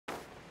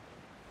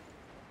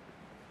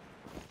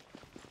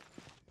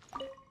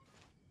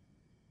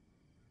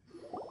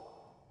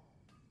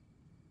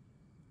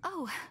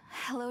Oh,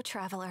 hello,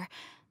 traveler.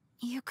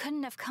 You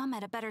couldn't have come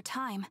at a better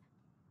time.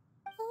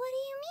 What do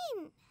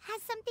you mean?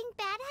 Has something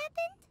bad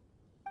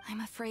happened? I'm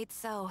afraid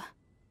so.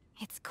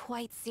 It's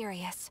quite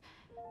serious.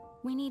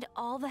 We need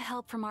all the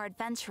help from our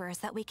adventurers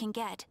that we can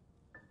get.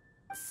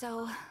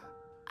 So,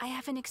 I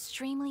have an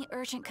extremely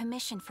urgent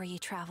commission for you,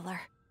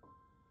 traveler.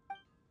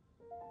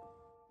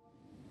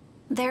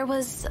 There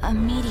was a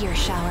meteor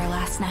shower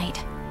last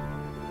night.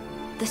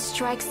 The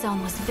strike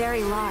zone was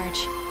very large,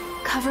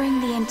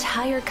 covering the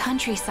entire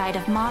countryside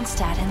of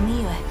Mondstadt and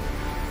Liyue.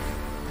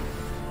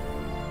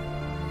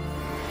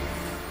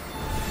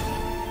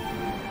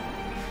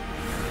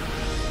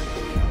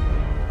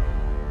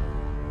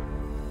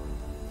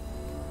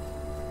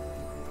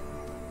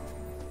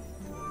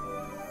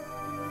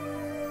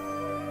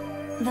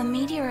 The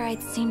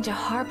meteorites seem to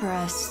harbor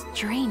a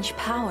strange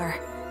power.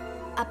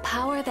 A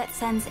power that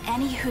sends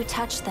any who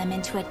touch them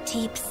into a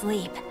deep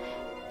sleep.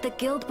 The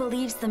guild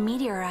believes the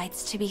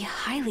meteorites to be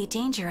highly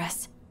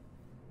dangerous.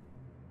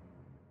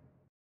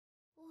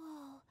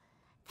 Whoa,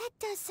 that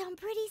does sound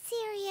pretty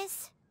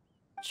serious.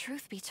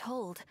 Truth be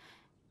told,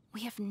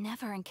 we have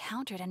never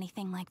encountered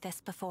anything like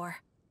this before.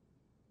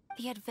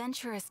 The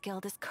Adventurers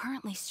Guild is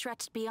currently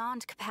stretched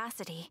beyond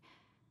capacity.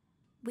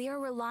 We are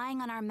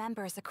relying on our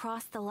members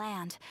across the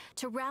land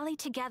to rally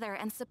together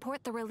and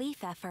support the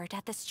relief effort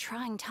at this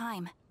trying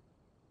time.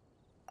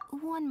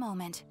 One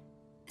moment.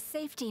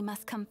 Safety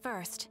must come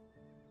first.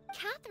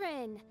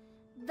 Catherine,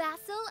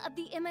 vassal of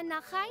the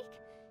Imanachai?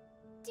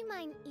 Do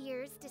mine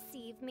ears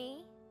deceive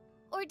me?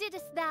 Or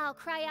didst thou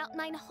cry out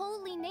mine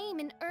holy name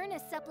in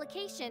earnest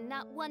supplication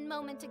not one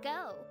moment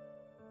ago?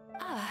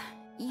 Ah,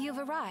 you've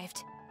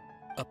arrived.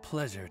 A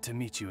pleasure to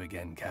meet you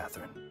again,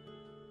 Catherine.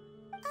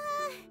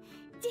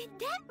 Did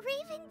that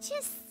raven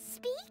just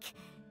speak?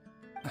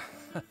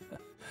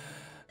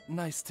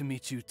 Nice to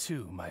meet you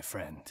too, my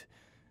friend.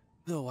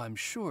 Though I'm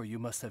sure you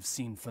must have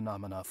seen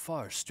phenomena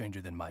far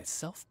stranger than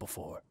myself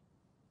before.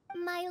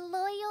 My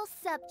loyal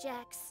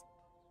subjects,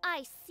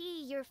 I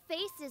see your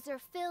faces are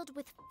filled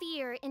with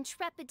fear and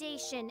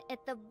trepidation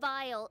at the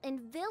vile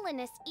and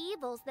villainous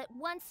evils that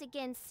once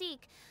again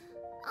seek,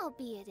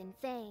 albeit in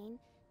vain,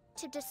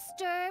 to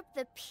disturb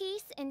the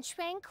peace and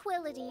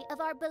tranquility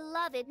of our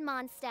beloved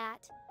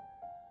Mondstadt.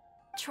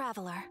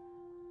 Traveler,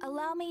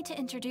 allow me to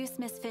introduce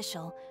Miss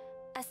Fischl,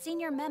 a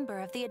senior member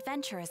of the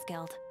Adventurers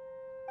Guild.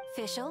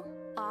 Fischl,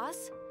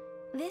 Oz,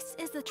 this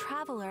is the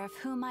traveler of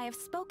whom I have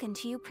spoken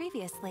to you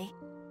previously.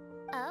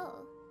 Oh,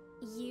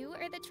 you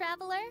are the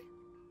traveler?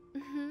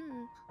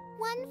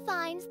 One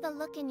finds the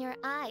look in your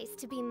eyes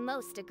to be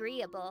most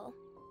agreeable.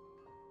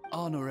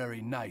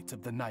 Honorary Knight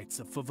of the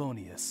Knights of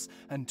Favonius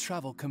and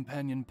travel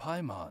companion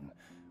Paimon,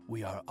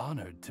 we are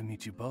honored to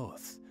meet you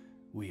both.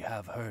 We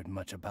have heard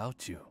much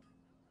about you.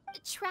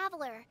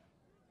 Traveler,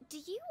 do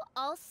you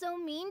also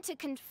mean to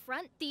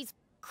confront these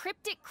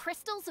cryptic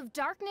crystals of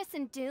darkness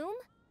and doom?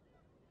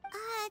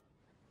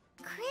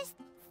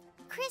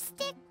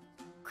 Crystic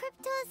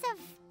cryptos of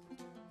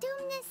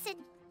doomness and...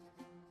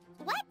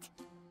 what?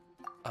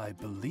 I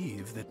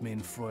believe that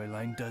Main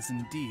Fräulein does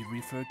indeed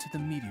refer to the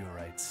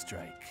meteorite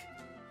strike.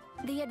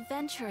 The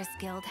Adventurers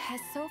Guild has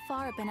so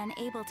far been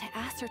unable to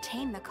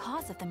ascertain the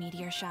cause of the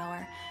meteor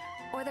shower,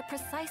 or the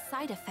precise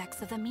side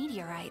effects of the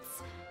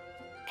meteorites.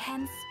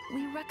 Hence,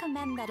 we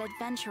recommend that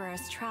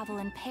adventurers travel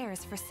in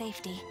pairs for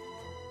safety.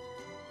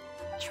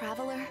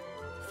 Traveler,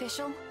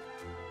 Fischl,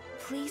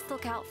 please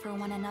look out for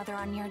one another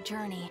on your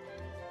journey,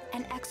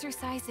 and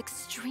exercise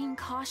extreme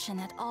caution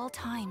at all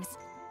times.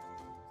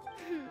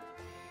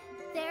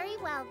 Very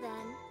well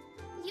then.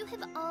 You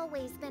have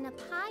always been a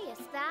pious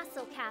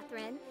vassal,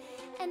 Catherine,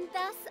 and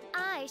thus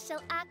I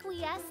shall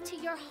acquiesce to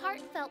your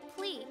heartfelt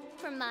plea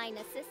for mine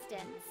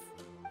assistance.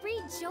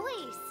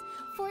 Rejoice!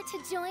 For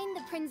to join the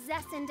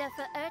Prinzessin de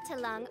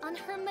Verurteilung on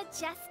her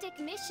majestic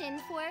mission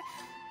for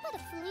but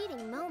a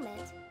fleeting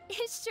moment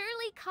is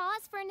surely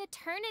cause for an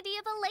eternity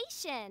of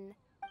elation.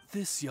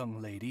 This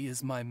young lady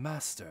is my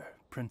master,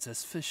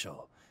 Princess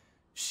Fischl.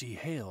 She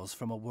hails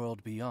from a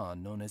world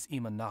beyond known as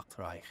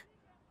Imanachreich.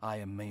 I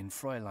am Main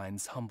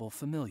Fräulein's humble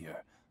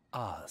familiar,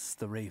 Oz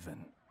the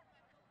Raven.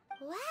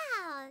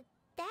 Wow,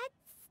 that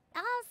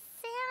all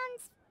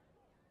sounds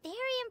very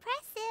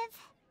impressive.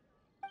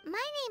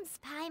 My name's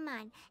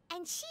Paimon,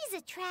 and she's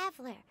a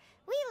traveler.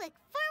 We look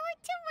forward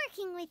to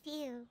working with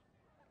you.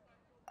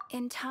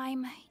 In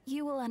time,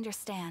 you will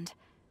understand.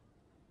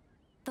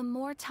 The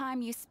more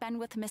time you spend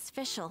with Miss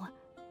Fischl,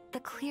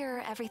 the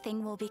clearer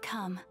everything will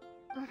become.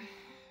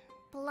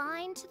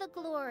 Blind to the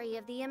glory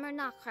of the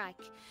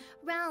Imanachreich,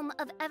 realm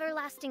of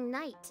everlasting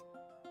night,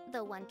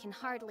 though one can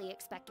hardly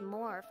expect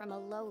more from a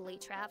lowly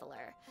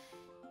traveler.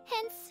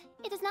 Hence,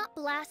 it is not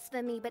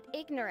blasphemy but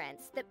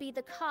ignorance that be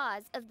the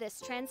cause of this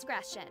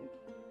transgression.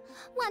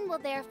 One will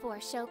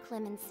therefore show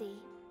clemency.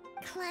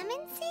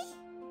 Clemency?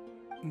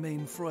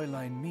 Main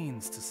Fräulein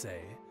means to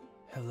say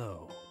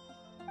hello.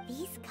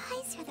 These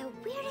guys are the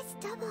weirdest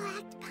double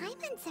act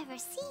Paimon's ever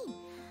seen.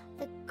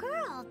 The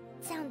girl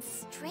sounds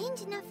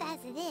strange enough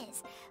as it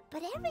is,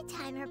 but every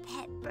time her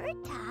pet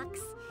bird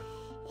talks,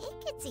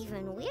 it gets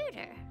even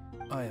weirder.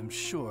 I am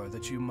sure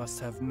that you must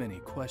have many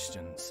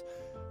questions.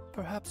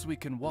 Perhaps we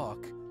can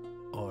walk,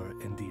 or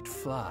indeed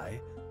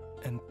fly,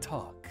 and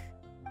talk.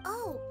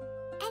 Oh,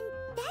 and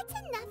that's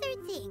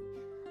another thing.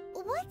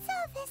 What's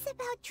all this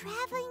about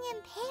traveling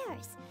in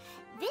pairs?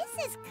 This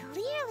is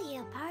clearly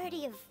a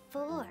party of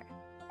 4.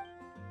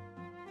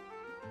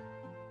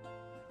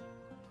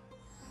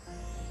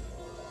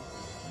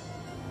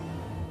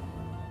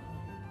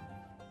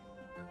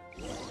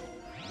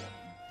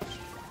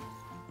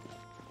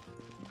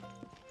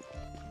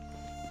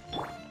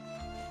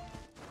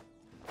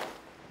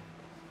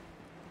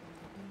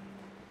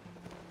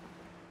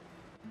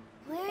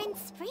 We're in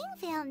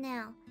Springvale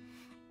now.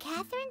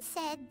 Catherine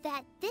said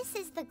that this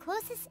is the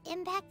closest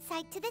impact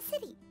site to the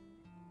city.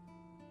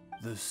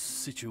 The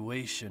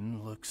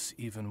situation looks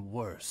even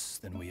worse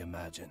than we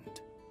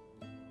imagined.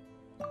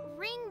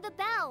 Ring the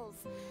bells!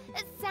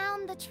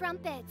 Sound the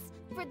trumpets,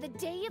 for the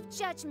day of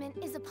judgment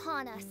is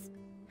upon us.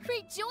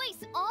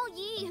 Rejoice, all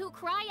ye who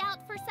cry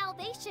out for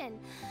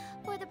salvation,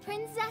 for the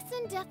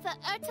Prinzessin de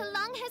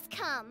Ertelang has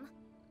come.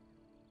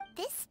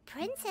 This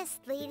princess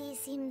lady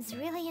seems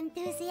really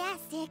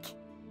enthusiastic.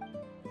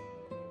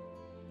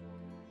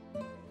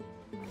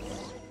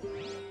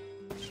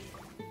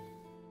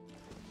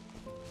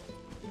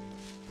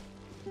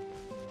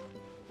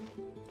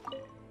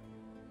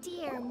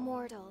 Dear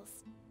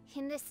mortals,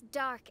 in this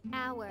dark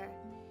hour,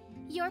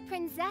 your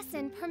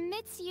Prinzessin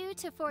permits you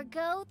to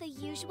forego the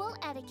usual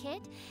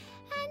etiquette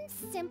and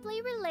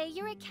simply relay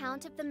your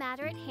account of the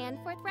matter at hand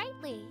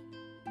forthrightly.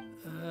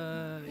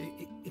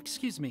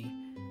 Excuse me.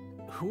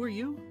 Who are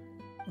you?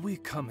 We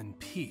come in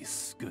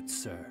peace, good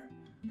sir.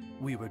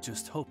 We were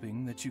just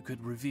hoping that you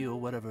could reveal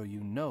whatever you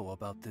know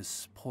about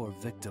this poor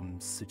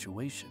victim's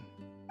situation.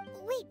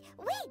 Wait!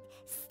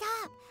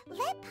 Stop!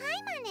 Let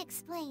Paimon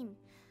explain.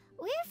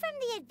 We're from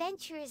the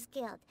Adventurers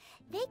Guild.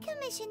 They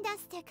commissioned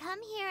us to come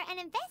here and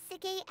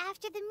investigate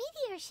after the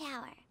meteor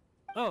shower.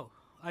 Oh,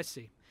 I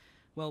see.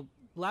 Well,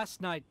 last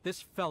night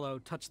this fellow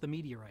touched the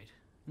meteorite,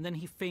 and then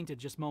he fainted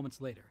just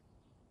moments later.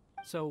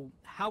 So,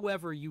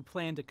 however you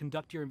plan to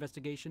conduct your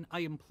investigation,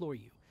 I implore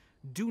you,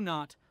 do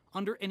not,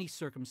 under any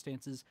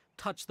circumstances,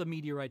 touch the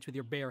meteorites with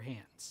your bare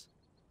hands.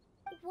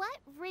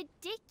 What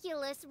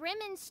ridiculous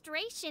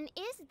remonstration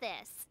is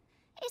this?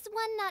 Is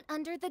one not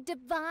under the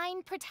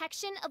divine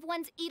protection of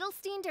one's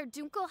Edelstein der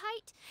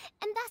Dunkelheit,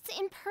 and thus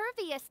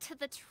impervious to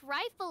the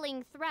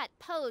trifling threat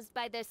posed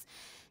by this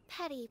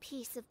petty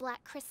piece of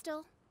black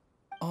crystal?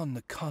 On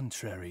the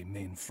contrary,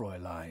 mein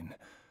Fräulein,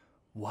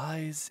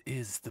 wise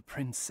is the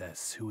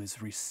princess who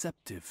is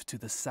receptive to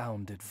the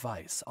sound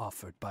advice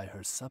offered by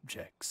her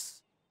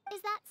subjects.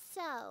 Is that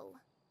so?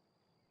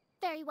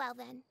 Very well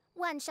then,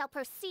 one shall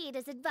proceed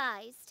as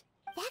advised.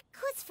 That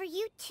goes for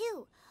you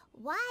too.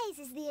 Wise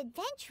is the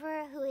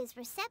adventurer who is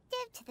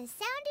receptive to the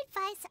sound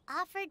advice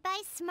offered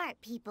by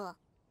smart people.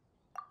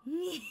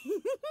 Paimon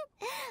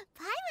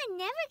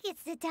never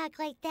gets to talk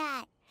like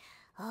that.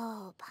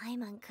 Oh,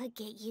 Paimon could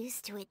get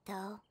used to it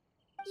though.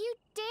 You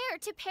dare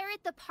to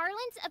parrot the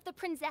parlance of the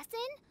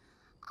Prinzessin?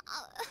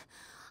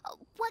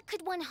 What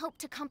could one hope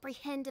to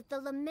comprehend of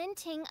the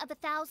lamenting of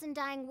 1,000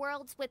 dying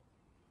worlds with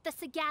the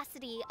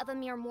sagacity of a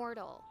mere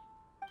mortal?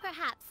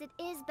 Perhaps it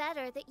is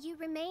better that you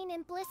remain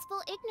in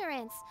blissful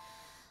ignorance,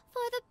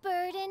 for the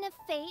burden of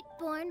fate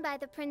borne by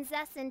the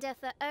Prinzessin de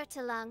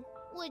Ertelang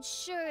would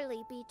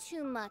surely be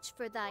too much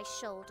for thy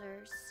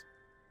shoulders.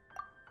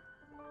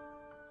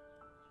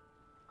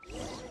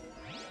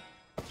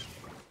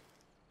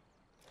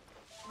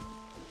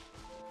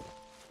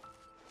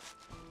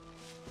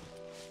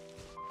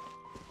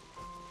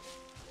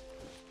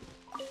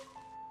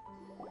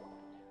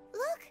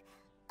 Look!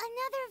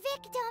 Another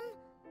victim!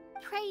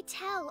 Pray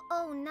tell,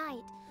 O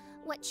knight,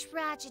 what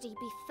tragedy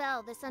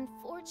befell this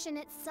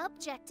unfortunate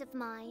subject of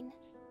mine?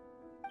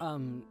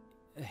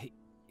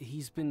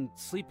 He's been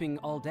sleeping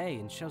all day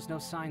and shows no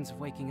signs of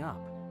waking up.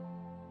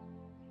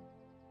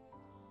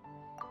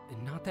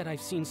 Not that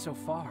I've seen so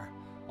far,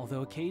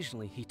 although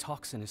occasionally he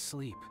talks in his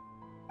sleep.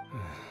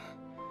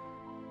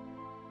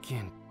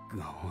 Can't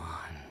go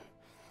on.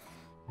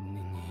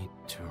 Need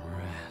to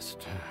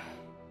rest.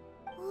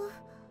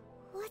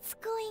 What's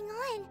going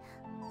on?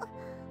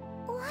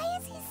 Why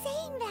is he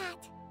saying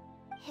that?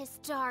 His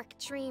dark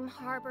dream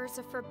harbors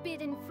a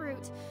forbidden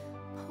fruit,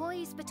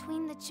 poised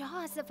between the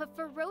jaws of a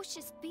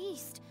ferocious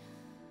beast.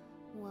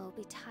 Woe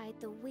betide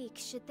the weak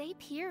should they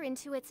peer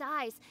into its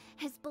eyes,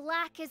 as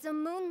black as a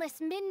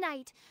moonless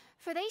midnight,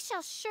 for they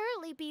shall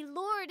surely be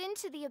lured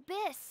into the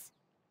abyss.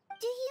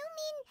 Do you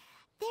mean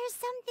there's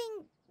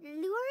something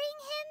luring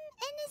him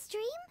in his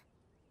dream?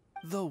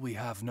 Though we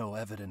have no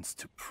evidence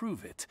to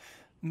prove it,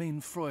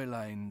 mein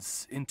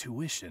Fräulein's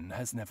intuition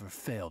has never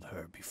failed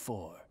her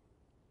before.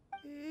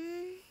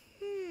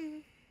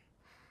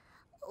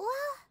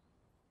 Well,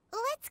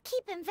 let's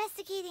keep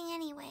investigating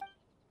anyway.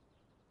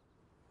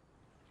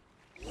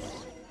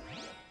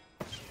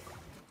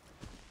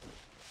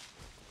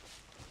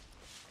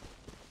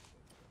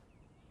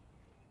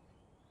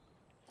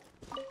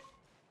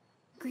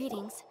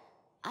 Greetings.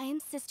 I am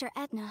Sister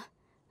Edna.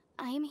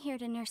 I am here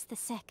to nurse the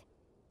sick.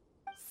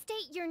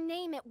 state your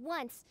name at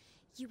once,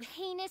 you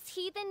heinous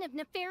heathen of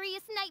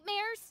nefarious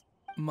nightmares?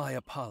 My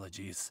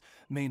apologies.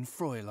 Main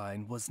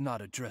Fräulein was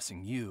not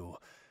addressing you.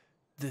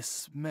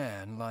 This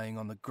man lying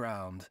on the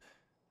ground,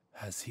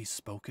 has he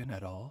spoken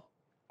at all?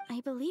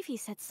 I believe he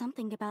said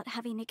something about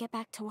having to get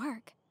back to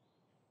work.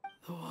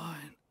 The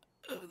wine.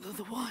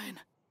 The wine.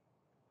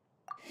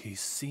 He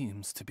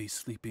seems to be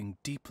sleeping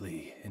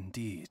deeply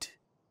indeed.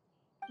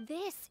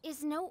 This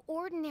is no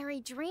ordinary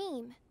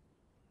dream.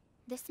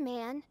 This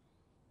man,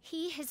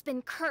 he has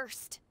been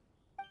cursed.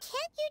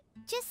 Can't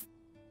you just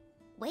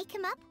wake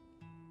him up?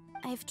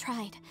 I've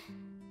tried.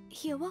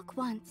 He awoke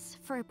once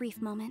for a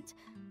brief moment,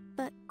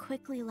 but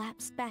quickly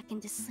lapsed back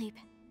into sleep.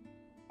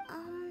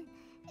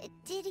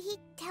 Did he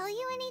tell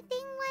you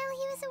anything while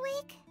he was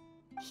awake?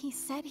 He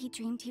said he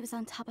dreamed he was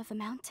on top of a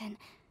mountain,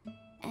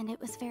 and it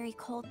was very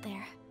cold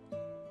there.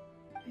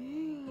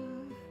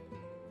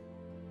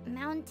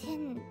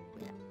 Mountain...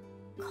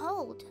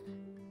 cold.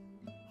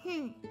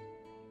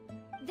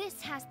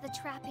 This has the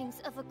trappings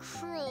of a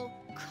cruel,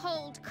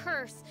 cold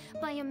curse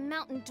by a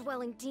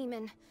mountain-dwelling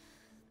demon.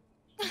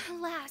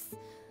 Alas,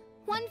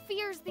 one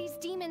fears these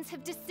demons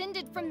have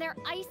descended from their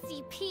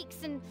icy peaks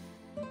and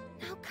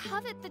now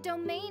covet the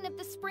domain of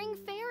the Spring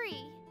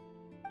Fairy.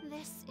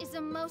 This is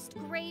a most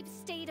grave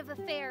state of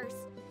affairs.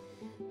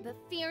 But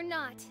fear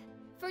not,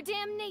 for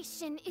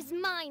damnation is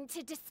mine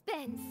to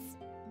dispense.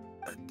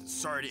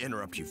 Sorry to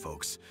interrupt you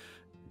folks.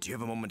 Do you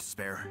have a moment to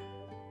spare?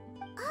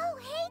 Oh,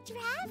 hey,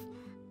 Drav!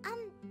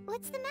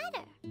 What's the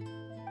matter?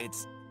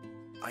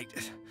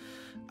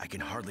 I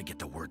can hardly get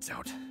the words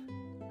out.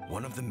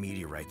 One of the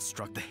meteorites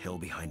struck the hill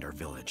behind our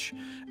village.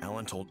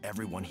 Alan told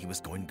everyone he was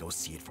going to go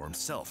see it for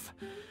himself.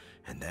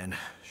 And then,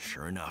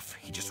 sure enough,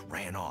 he just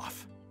ran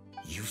off.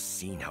 You've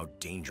seen how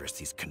dangerous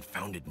these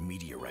confounded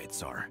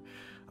meteorites are.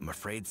 I'm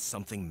afraid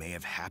something may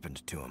have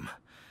happened to him.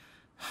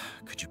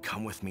 Could you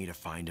come with me to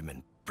find him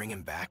and bring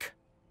him back?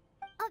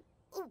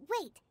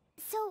 Wait.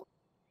 So,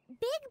 big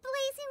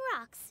blazing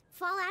rocks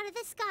fall out of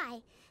the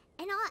sky,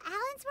 and all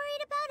Alan's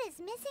worried about is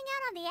missing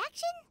out on the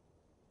action?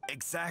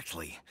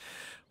 Exactly.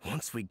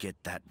 Once we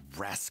get that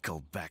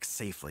rascal back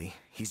safely,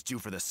 he's due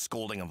for the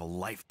scolding of a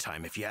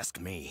lifetime, if you ask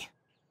me.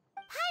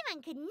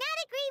 Paimon could not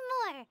agree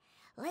more.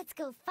 Let's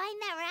go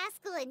find that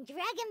rascal and drag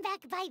him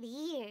back by the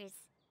ears.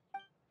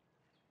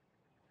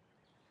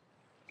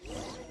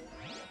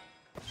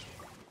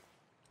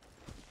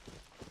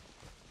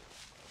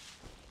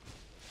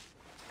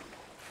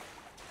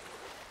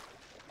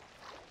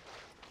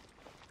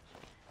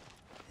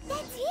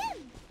 That's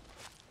him!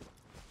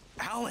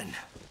 Alan!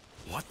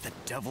 What the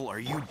devil are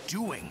you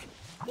doing?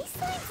 These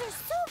slimes are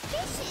so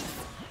vicious!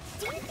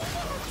 Do you think it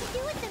has to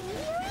do with the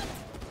meteorite?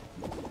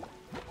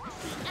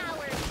 The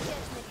hour of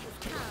judgment has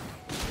come.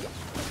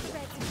 The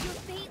threads of your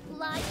fate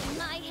lie in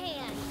my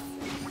hands.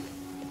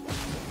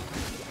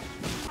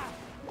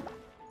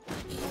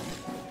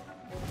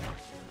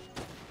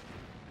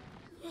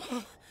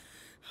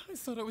 I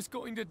thought I was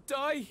going to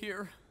die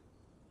here.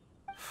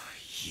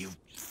 You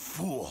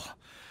fool!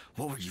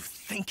 What were you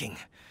thinking?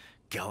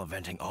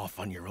 Gallivanting off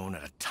on your own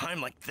at a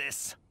time like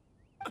this?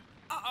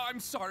 I'm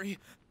sorry.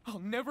 I'll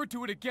never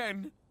do it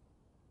again.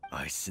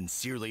 I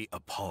sincerely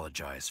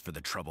apologize for the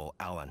trouble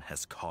Alan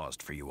has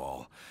caused for you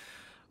all.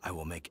 I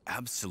will make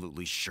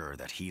absolutely sure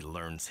that he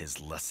learns his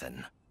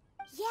lesson.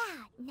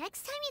 Yeah,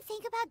 next time you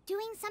think about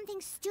doing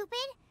something stupid,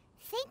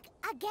 think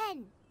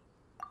again.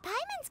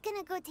 Paimon's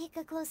gonna go take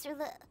a closer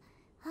look.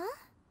 Huh?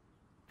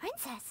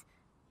 Princess,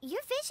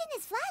 your vision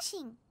is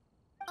flashing.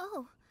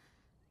 Oh,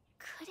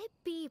 could it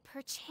be,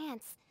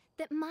 perchance,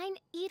 that mine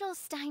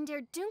Edelstein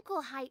der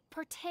Dunkelheit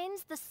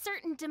portends the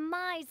certain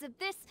demise of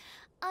this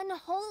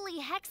unholy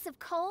hex of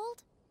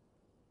cold?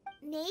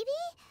 Maybe?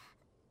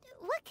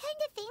 What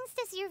kind of things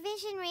does your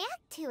vision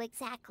react to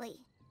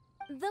exactly?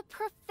 The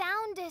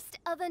profoundest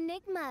of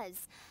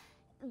enigmas.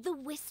 The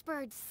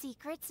whispered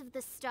secrets of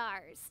the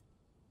stars.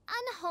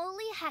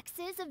 Unholy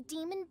hexes of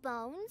demon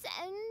bones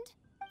and...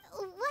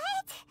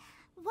 What?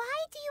 Why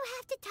do you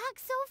have to talk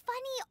so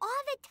funny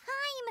all the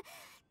time?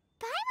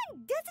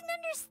 Paimon doesn't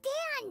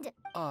understand!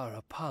 Our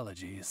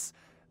apologies.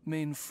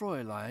 Main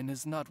Fräulein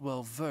is not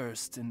well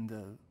versed in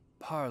the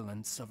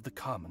parlance of the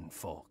common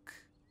folk.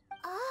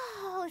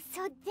 Oh,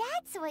 so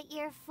that's what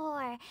you're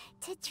for.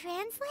 To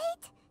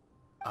translate?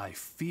 I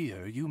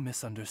fear you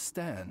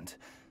misunderstand.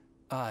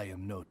 I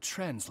am no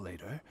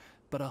translator,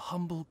 but a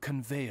humble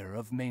conveyor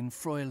of Main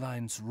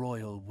Fräulein's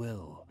royal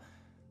will.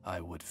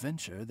 I would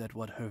venture that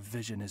what her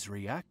vision is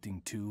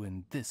reacting to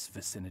in this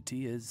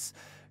vicinity is,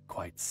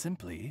 quite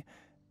simply,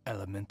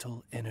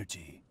 elemental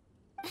energy.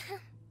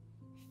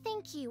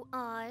 Thank you,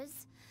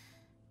 Oz.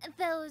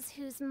 Those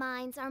whose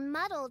minds are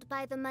muddled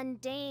by the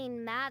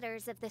mundane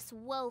matters of this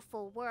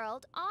woeful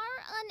world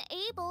are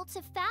unable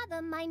to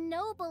fathom my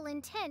noble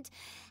intent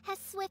as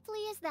swiftly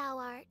as thou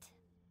art.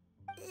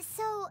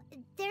 So,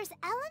 there's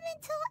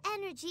elemental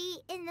energy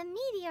in the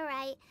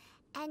meteorite,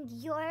 and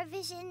your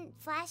vision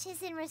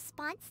flashes in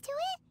response to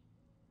it?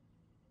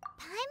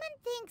 Paimon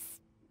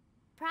thinks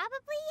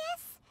probably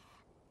yes.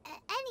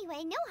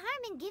 Anyway, no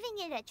harm in giving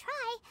it a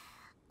try.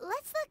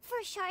 let's look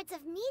for shards of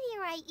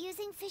meteorite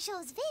using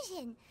Fischl's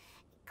vision.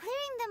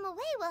 Clearing them away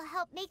will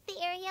help make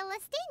the area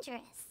less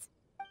dangerous.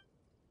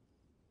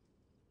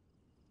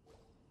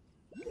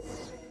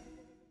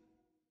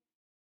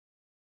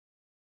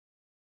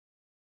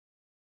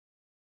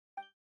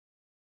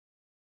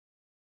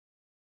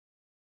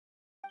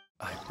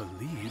 I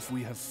believe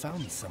we have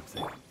found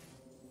something.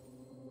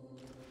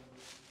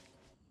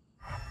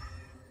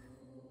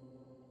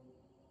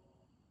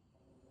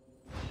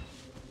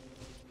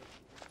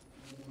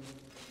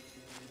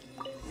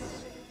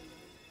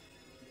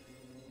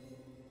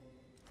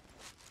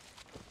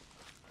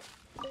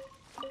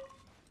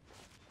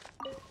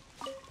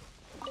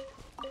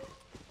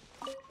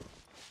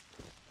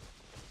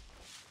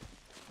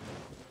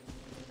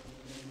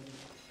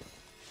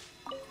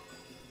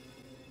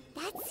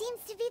 That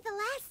seems to be the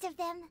last of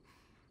them.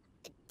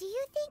 Do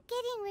you think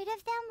getting rid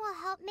of them will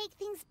help make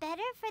things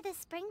better for the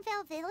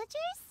Springvale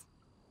villagers?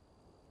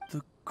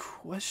 The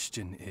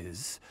question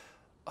is,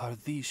 are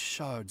these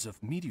shards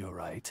of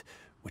meteorite,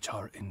 which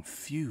are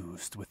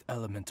infused with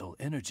elemental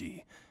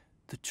energy,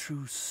 the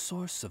true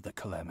source of the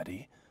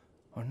calamity,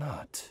 or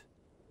not?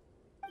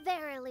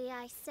 Verily,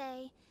 I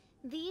say,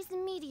 these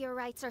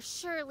meteorites are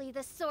surely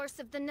the source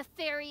of the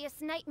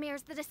nefarious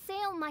nightmares that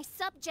assail my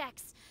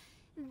subjects.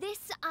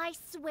 This I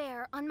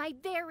swear on my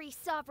very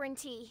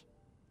sovereignty.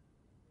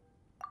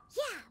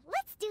 Yeah,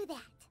 let's do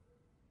that.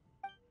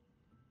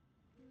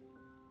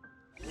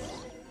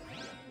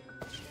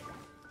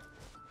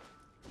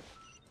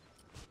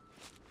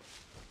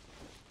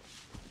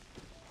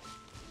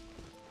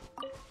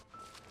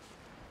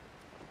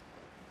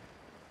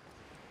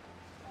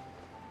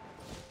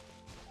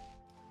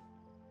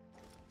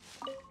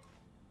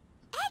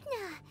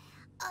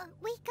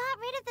 We got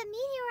rid of the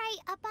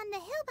meteorite up on the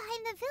hill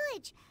behind the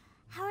village.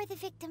 How are the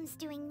victims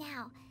doing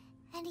now?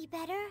 Any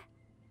better?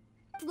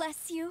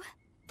 Bless you.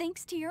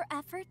 Thanks to your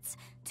efforts,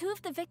 2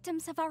 of the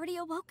victims have already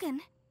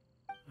awoken.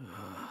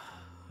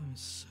 I'm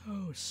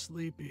so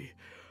sleepy.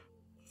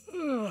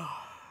 Great,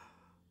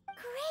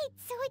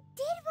 so it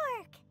did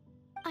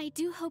work. I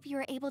do hope you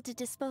are able to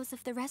dispose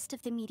of the rest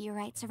of the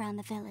meteorites around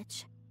the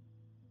village.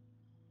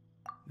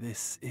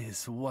 This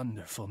is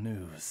wonderful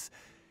news.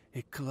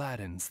 It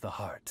gladdens the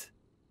heart.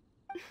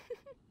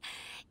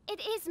 It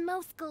is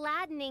most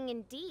gladdening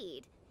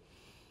indeed.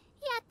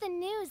 Yet the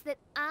news that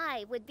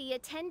I would be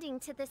attending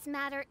to this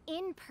matter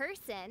in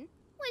person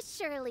was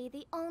surely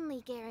the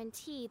only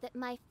guarantee that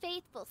my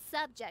faithful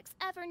subjects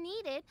ever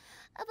needed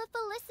of a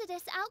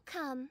felicitous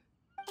outcome.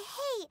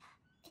 Hey,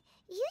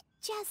 you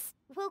just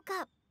woke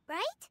up,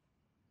 right?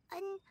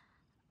 And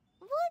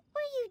what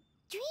were you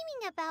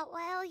dreaming about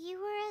while you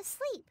were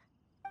asleep?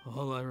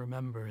 All I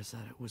remember is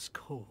that it was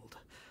cold.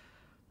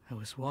 I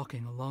was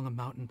walking along a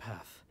mountain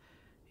path.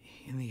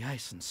 In the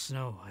ice and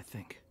snow, I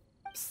think.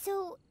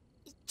 So,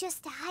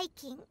 just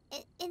hiking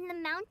in the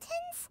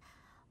mountains?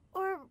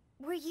 Or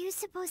were you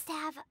supposed to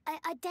have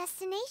a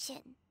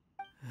destination?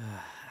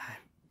 I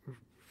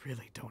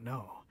really don't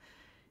know.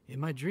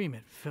 In my dream,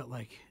 it felt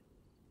like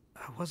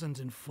I wasn't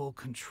in full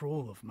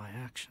control of my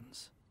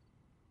actions.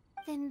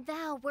 Then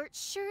thou wert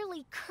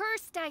surely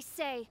cursed, I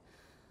say.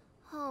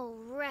 Oh,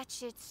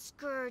 wretched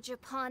scourge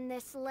upon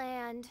this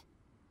land.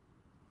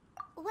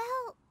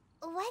 Well,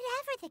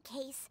 whatever the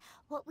case,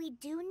 what we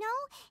do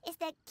know is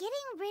that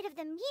getting rid of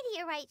the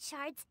meteorite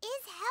shards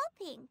is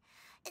helping.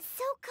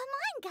 So come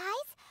on,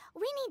 guys.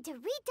 We need to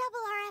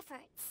redouble our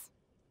efforts.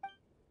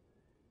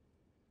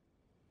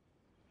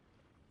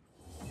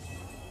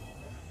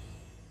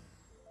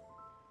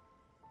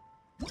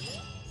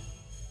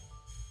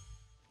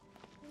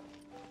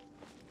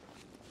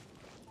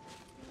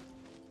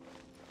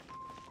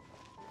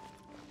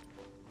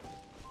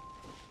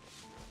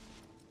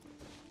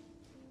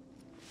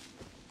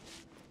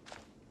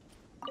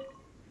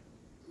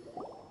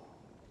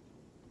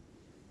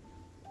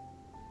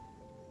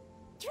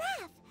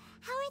 Giraffe,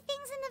 how are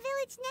things in the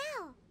village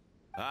now?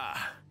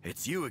 Ah,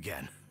 it's you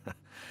again.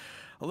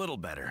 A little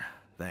better,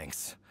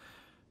 thanks.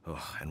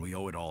 Oh, and we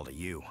owe it all to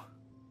you.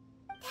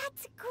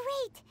 That's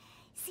great.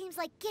 Seems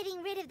like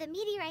getting rid of the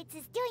meteorites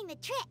is doing the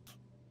trick.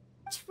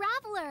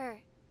 Traveler,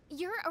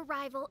 your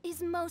arrival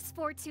is most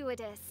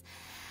fortuitous.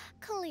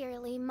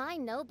 Clearly, my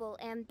noble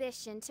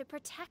ambition to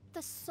protect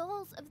the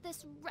souls of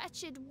this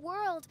wretched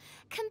world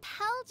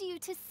compelled you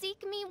to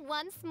seek me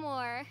once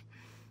more.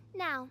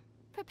 Now,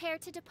 prepare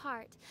to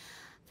depart,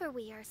 for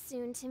we are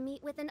soon to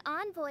meet with an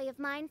envoy of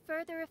mine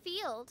further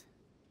afield.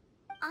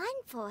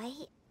 Envoy?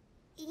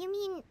 You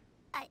mean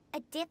a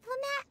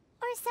diplomat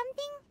or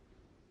something?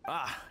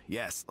 Ah,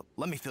 yes.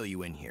 Let me fill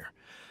you in here.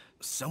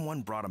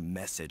 Someone brought a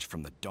message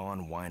from the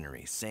Dawn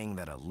Winery saying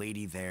that a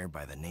lady there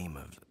by the name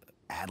of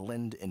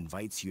Adeline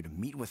invites you to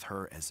meet with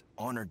her as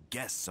honored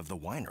guests of the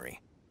winery.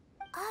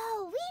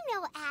 Oh, we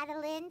know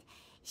Adeline.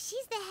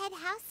 She's the head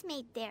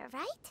housemaid there,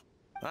 right?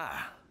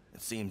 Ah,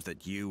 it seems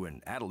that you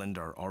and Adeline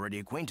are already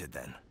acquainted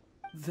then.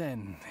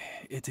 Then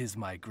it is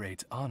my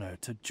great honor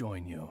to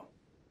join you.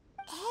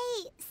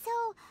 Hey,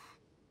 so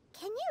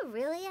can you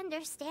really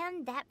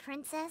understand that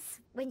princess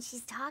when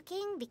she's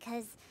talking?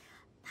 Because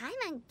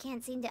Paimon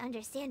can't seem to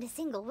understand a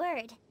single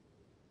word.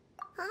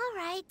 All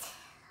right.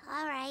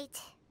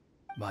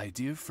 My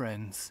dear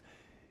friends,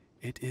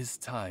 it is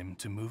time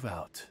to move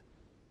out.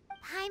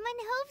 Paimon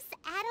hopes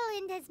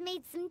Adelind has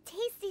made some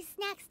tasty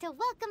snacks to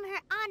welcome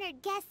her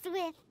honored guests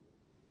with.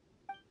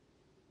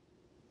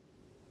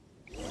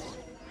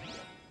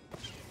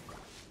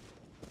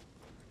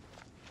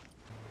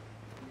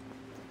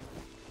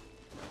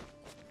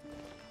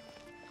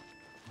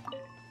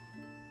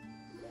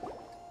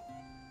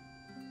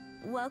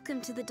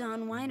 Welcome to the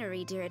Dawn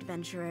Winery, dear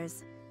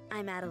adventurers.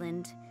 I'm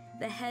Adelind,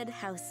 the head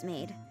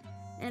housemaid,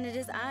 and it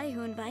is I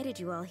who invited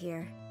you all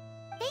here.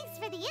 Thanks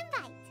for the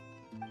invite.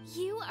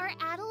 You are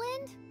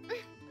Adelind?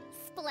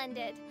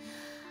 Splendid.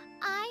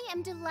 I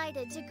am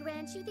delighted to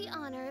grant you the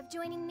honor of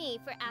joining me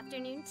for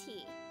afternoon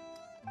tea.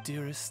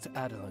 Dearest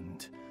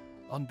Adelind,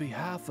 on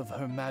behalf of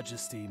Her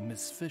Majesty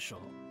Miss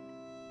Fischl,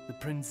 the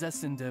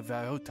Prinzessin der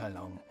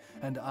Verurteilung,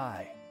 and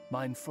I,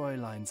 mein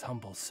Fräulein's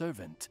humble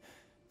servant,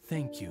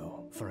 thank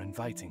you for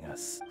inviting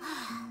us.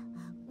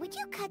 Would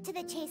you cut to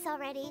the chase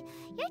already?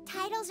 Your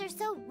titles are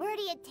so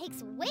wordy it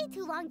takes way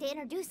too long to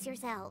introduce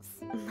yourselves.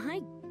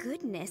 My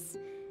goodness,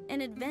 an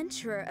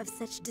adventurer of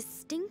such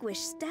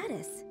distinguished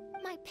status.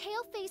 My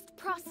pale-faced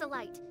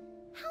proselyte.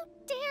 How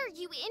dare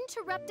you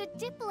interrupt a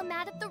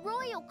diplomat at the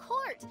royal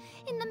court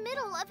in the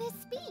middle of his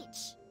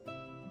speech?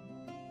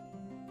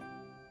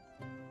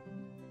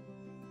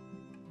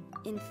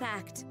 In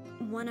fact,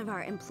 one of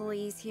our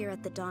employees here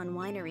at the Dawn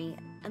Winery,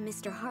 a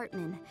Mr.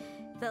 Hartman,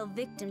 fell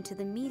victim to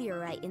the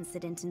meteorite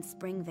incident in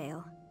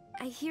Springvale.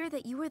 I hear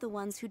that you were the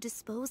ones who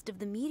disposed of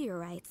the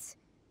meteorites.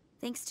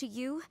 Thanks to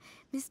you,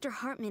 Mr.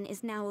 Hartman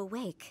is now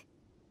awake.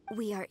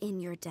 We are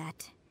in your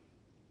debt.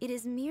 It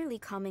is merely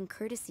common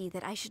courtesy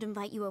that I should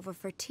invite you over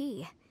for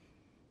tea.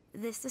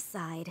 This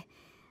aside,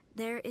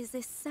 there is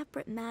a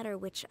separate matter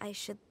which I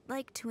should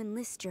like to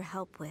enlist your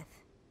help with.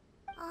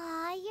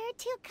 Aw, you're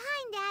too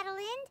kind,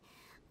 Adelind.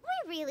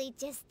 We're really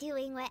just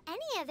doing what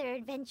any other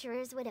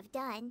adventurers would have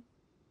done.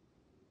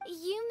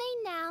 You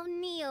may now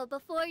kneel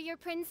before your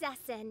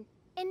Prinzessin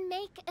and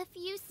make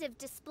effusive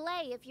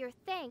display of your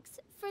thanks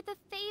for the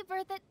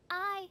favor that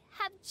I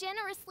have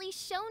generously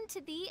shown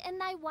to thee in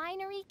thy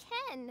winery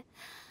ken.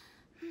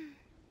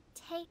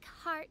 Take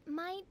heart,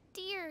 my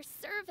dear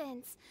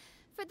servants,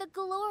 for the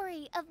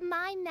glory of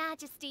my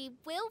majesty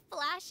will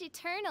flash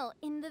eternal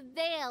in the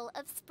Vale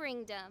of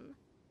Springdom.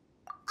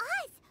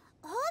 Oz,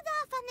 hold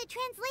off on the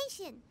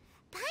translation.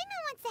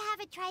 Paimon wants to have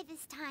a try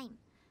this time.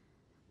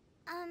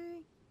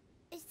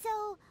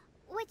 So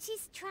what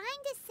she's trying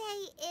to say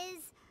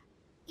is,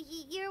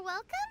 you're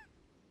welcome?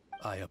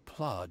 I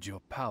applaud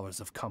your powers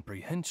of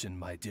comprehension,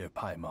 my dear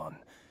Paimon.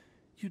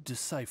 You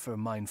decipher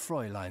mein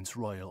Fräulein's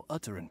royal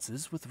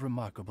utterances with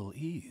remarkable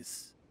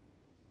ease.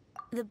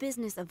 The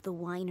business of the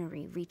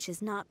winery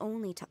reaches not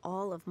only to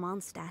all of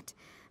Mondstadt,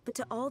 but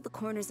to all the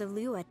corners of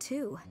Lua,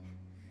 too.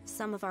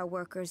 Some of our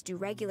workers do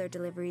regular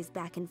deliveries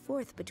back and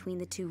forth between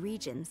the two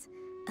regions,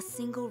 a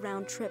single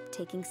round trip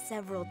taking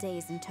several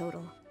days in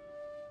total.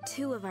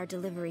 2 of our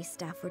delivery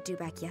staff were due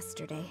back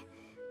yesterday,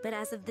 but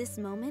as of this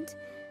moment,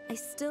 I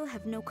still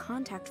have no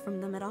contact from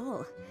them at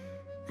all.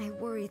 I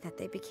worry that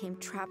they became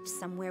trapped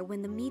somewhere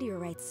when the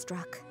meteorite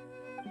struck.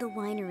 The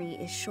winery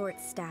is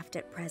short-staffed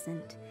at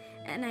present,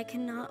 and I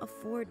cannot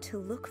afford to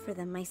look for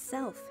them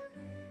myself.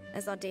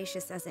 As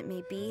audacious as it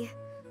may be,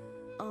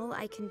 all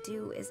I can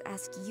do is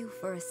ask you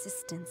for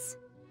assistance.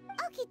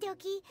 Okie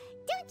dokie.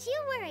 Don't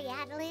you worry,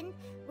 Adelind.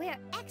 We're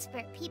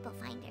expert people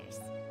finders.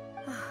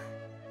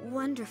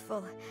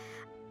 Wonderful.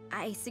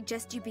 I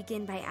suggest you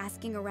begin by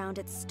asking around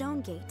at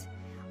Stonegate.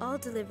 All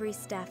delivery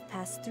staff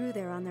pass through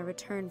there on their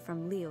return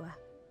from Lua.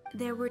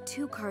 There were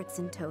 2 carts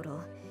in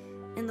total,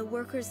 and the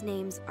workers'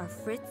 names are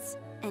Fritz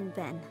and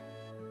Ben.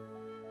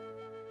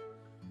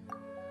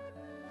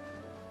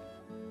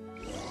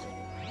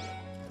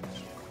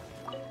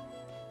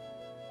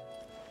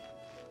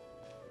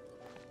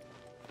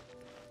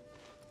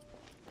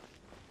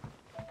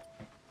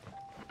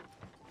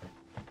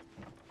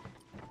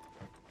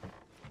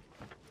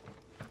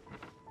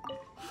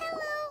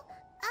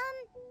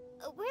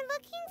 We're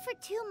looking for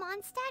 2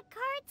 Mondstadt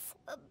carts,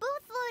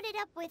 both loaded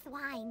up with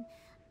wine.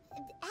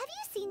 Have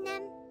you seen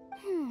them?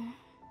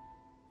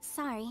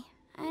 Sorry,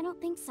 I don't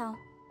think so.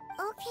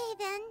 Okay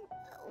then,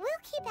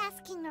 we'll keep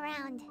asking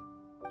around.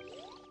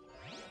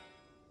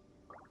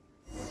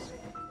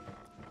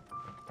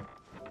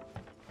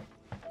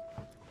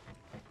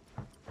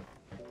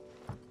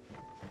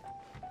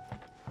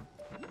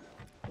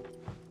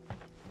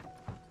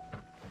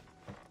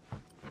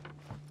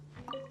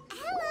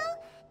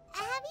 Hello,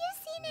 have you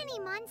seen any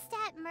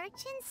Mondstadt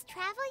merchants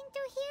traveling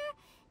through here?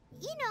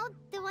 You know,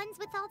 the ones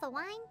with all the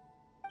wine?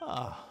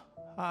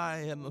 I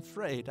am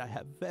afraid I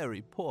have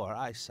very poor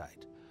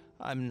eyesight.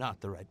 I'm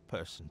not the right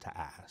person to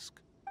ask.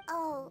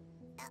 Oh,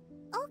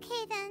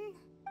 okay then.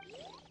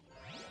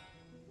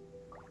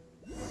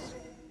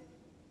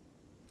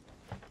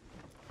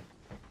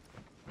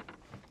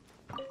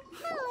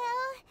 Hello.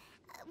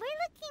 We're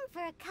looking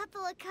for a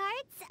couple of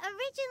carts,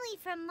 originally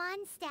from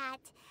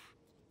Mondstadt.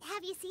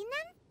 Have you seen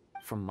them?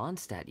 From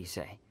Mondstadt, you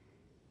say?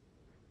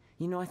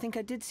 You know, I think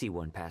I did see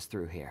one pass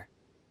through here.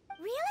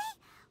 Really?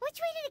 Which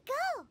way did it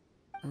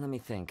go? Let me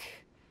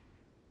think.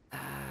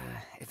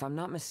 If I'm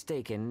not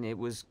mistaken, it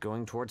was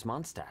going towards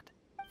Mondstadt.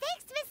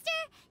 Thanks, mister!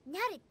 Now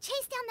to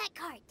chase down that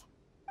cart.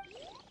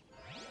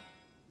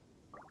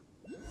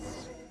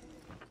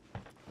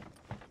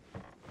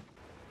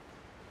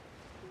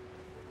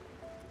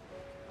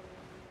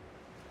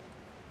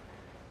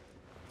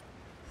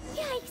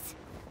 Yikes!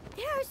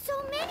 There are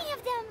so many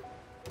of them!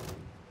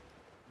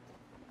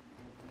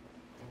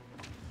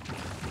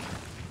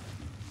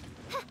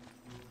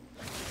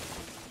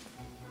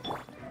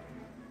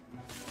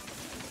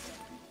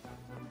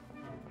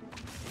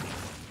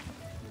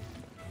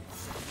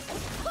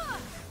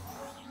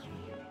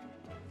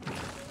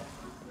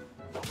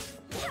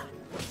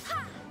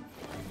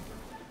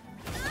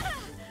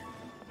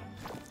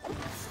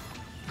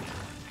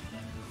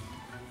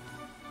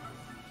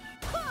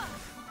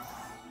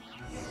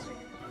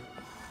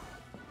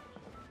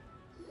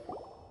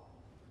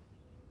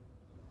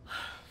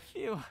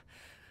 Phew.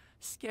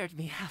 Scared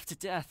me half to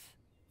death.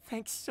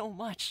 Thanks so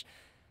much.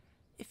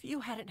 If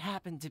you hadn't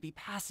happened to be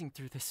passing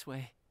through this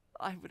way,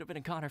 I would have been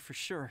a goner for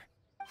sure.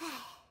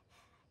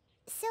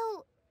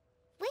 So,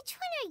 which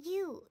one are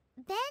you?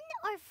 Ben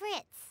or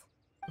Fritz?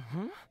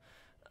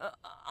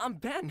 I'm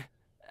Ben.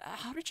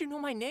 How did you know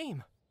my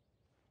name?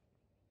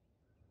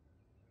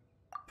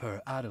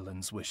 Per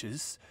Adeline's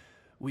wishes,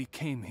 we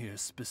came here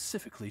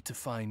specifically to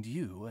find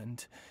you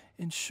and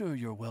ensure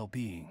your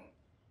well-being.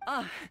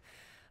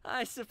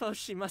 I suppose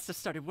she must have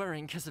started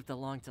worrying because of the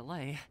long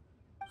delay.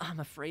 I'm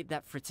afraid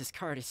that Fritz's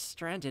cart is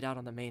stranded out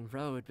on the main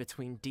road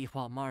between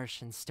Dihua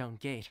Marsh and Stone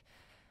Gate.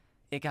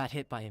 It got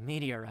hit by a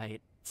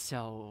meteorite,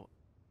 so...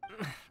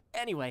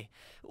 Anyway,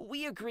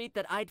 we agreed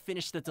that I'd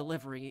finish the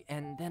delivery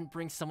and then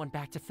bring someone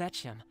back to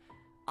fetch him.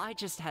 I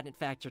just hadn't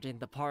factored in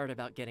the part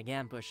about getting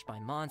ambushed by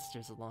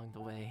monsters along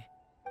the way.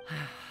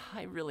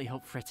 I really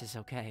hope Fritz is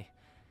okay.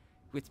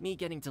 With me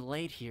getting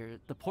delayed here,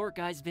 the poor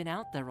guy's been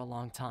out there a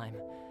long time.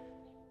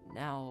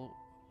 Now,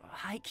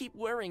 I keep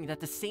worrying that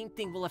the same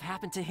thing will have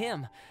happened to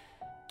him.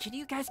 Can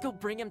you guys go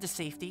bring him to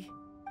safety?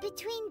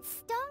 Between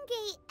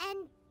Stonegate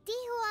and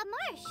Dihua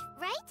Marsh,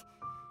 right?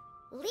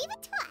 Leave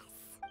it to us.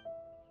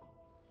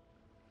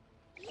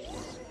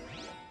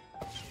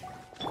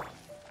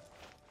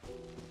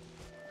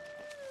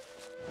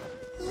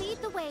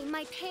 Lead the way,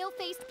 my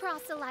pale-faced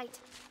proselyte,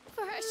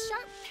 for a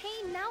sharp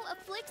pain now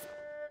afflicts...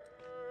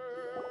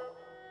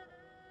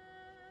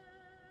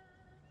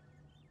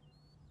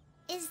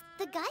 Is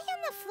the guy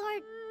on the floor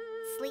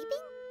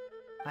sleeping?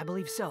 I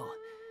believe so.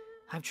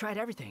 I've tried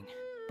everything,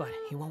 but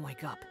he won't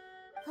wake up.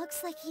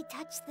 Looks like he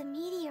touched the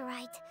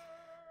meteorite,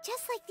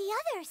 just like the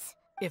others.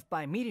 If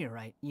by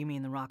meteorite, you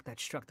mean the rock that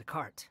struck the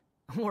cart.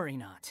 Worry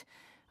not.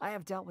 I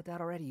have dealt with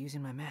that already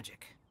using my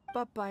magic.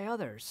 But by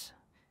others,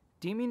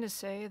 do you mean to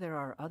say there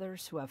are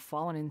others who have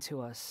fallen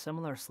into a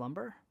similar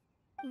slumber?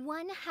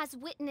 One has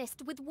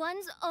witnessed with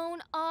one's own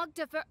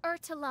Ogde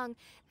Verurtelung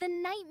the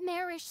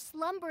nightmarish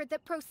slumber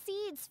that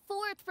proceeds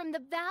forth from the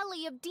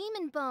Valley of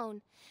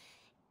Demonbone.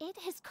 It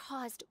has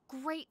caused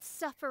great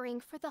suffering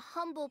for the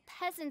humble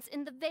peasants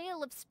in the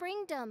Vale of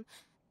Springdom,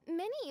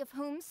 many of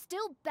whom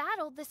still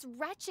battle this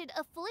wretched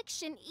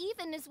affliction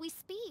even as we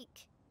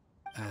speak.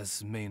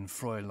 As Main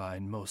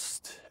Fräulein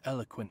most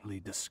eloquently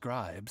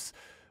describes,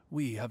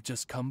 we have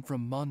just come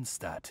from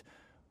Mondstadt,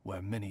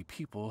 where many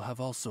people have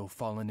also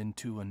fallen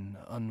into an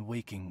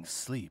unwaking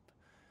sleep.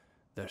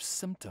 Their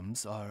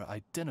symptoms are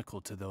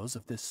identical to those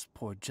of this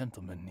poor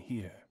gentleman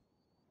here.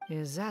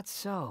 Is that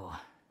so?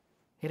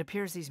 It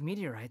appears these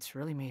meteorites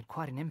really made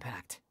quite an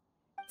impact.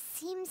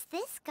 Seems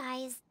this guy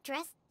is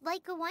dressed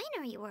like a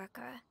winery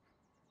worker.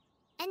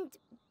 And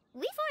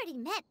we've already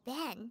met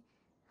Ben,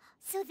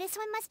 so this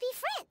one must be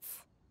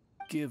Fritz.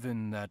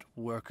 Given that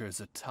worker's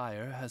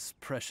attire has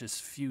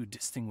precious few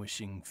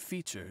distinguishing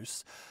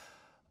features,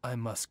 I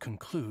must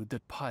conclude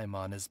that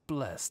Paimon is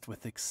blessed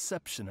with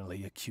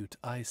exceptionally acute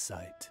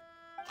eyesight.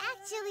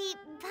 Actually,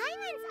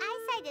 Paimon's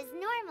eyesight is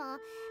normal.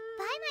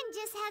 Paimon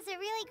just has a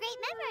really great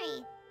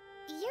memory.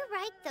 You're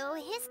right, though.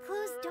 His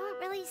clothes don't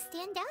really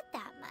stand out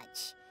that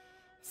much.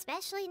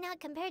 Especially not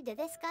compared to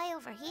this guy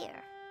over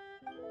here.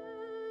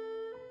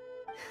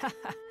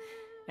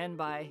 And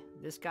by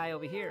this guy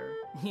over here,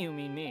 you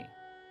mean me.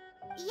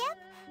 Yep.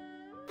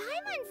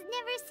 Paimon's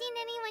never seen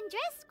anyone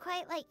dressed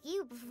quite like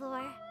you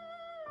before.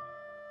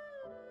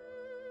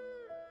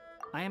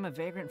 I am a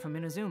vagrant from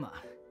Inazuma.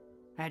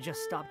 I had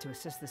just stopped to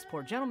assist this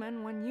poor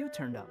gentleman when you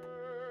turned up.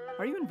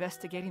 Are you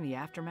investigating the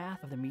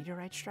aftermath of the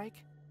meteorite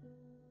strike?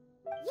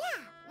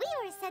 Yeah, we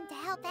were sent to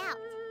help out.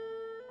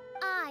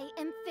 I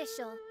am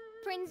Fischl,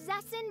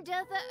 Prinzessin de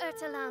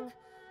Verurtelung,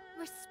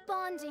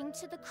 responding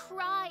to the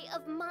cry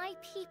of my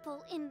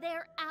people in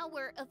their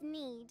hour of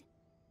need.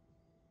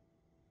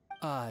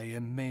 I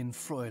am Main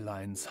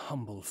Fräulein's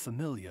humble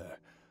familiar,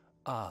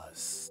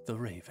 Oz the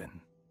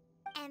Raven.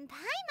 And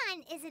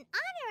Paimon is an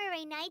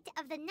honorary knight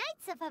of the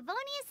Knights of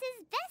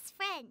Favonius' best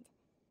friend.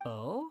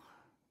 Oh?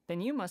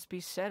 Then you must be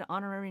said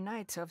honorary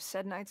knight of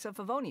said Knights of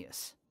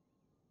Favonius.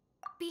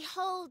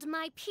 Behold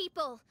my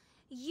people,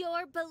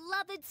 your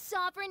beloved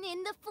sovereign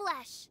in the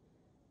flesh.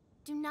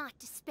 Do not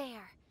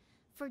despair,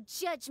 for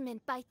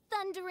judgment by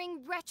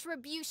thundering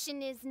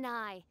retribution is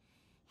nigh,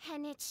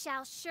 and it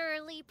shall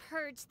surely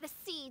purge the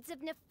seeds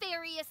of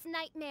nefarious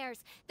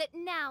nightmares that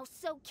now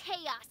sow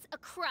chaos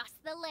across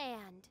the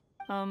land.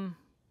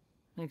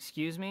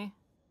 Excuse me?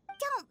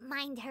 Don't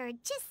mind her,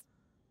 just,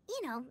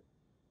 let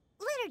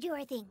her do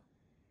her thing.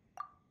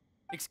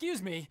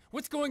 Excuse me,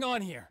 what's going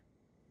on here?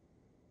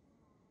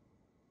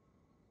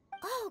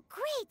 Oh,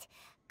 great!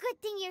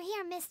 Good thing you're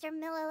here, Mr.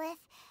 Millilith.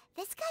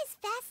 This guy's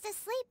fast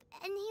asleep,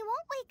 and he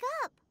won't wake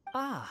up.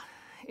 Ah,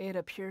 it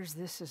appears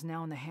this is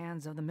now in the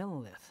hands of the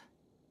Millilith.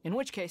 In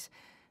which case,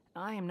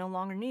 I am no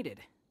longer needed.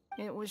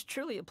 It was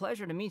truly a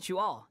pleasure to meet you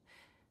all.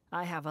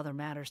 I have other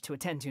matters to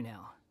attend to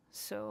now,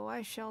 so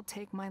I shall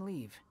take my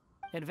leave.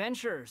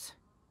 Adventurers,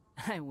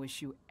 I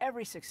wish you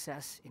every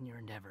success in your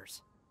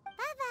endeavors.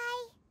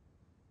 Bye-bye.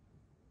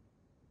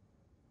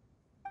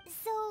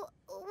 So,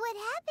 what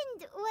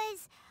happened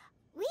was,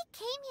 we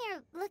came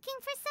here looking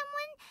for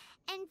someone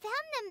and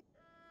found them.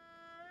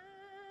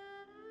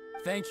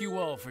 Thank you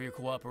all for your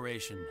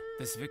cooperation.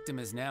 This victim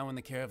is now in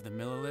the care of the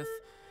Millilith,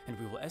 and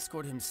we will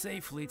escort him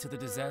safely to the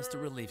disaster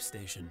relief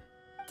station.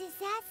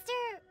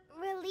 Disaster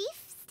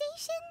relief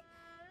station?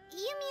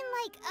 You mean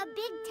like a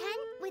big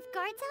tent with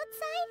guards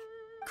outside?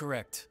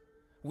 Correct.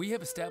 We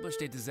have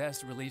established a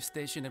disaster relief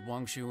station at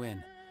Wangshu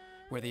Inn,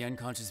 where the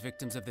unconscious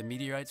victims of the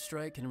meteorite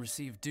strike can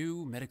receive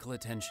due medical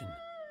attention.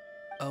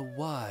 A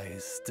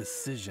wise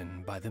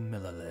decision by the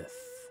Millilith.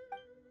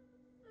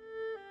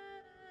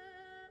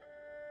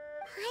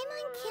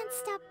 Paimon can't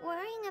stop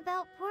worrying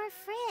about poor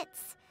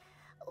Fritz.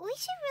 We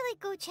should really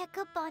go check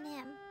up on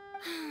him.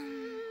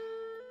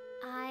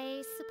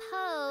 I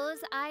suppose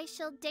I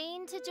shall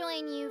deign to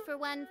join you for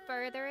one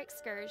further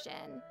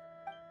excursion.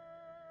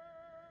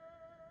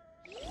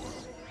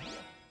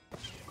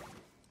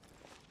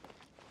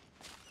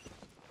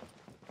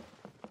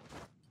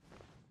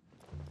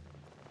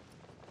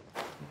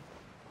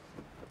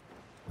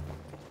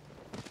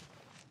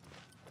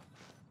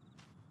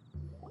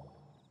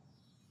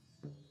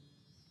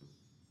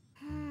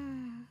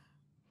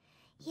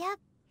 Yep.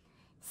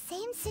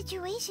 Same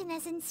situation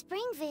as in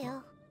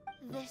Springvale.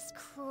 This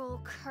cruel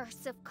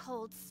curse of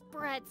cold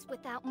spreads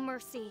without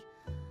mercy.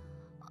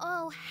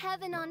 Oh,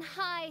 heaven on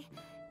high,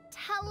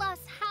 tell us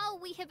how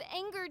we have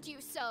angered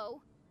you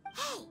so.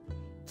 Hey,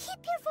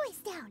 keep your voice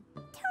down.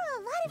 There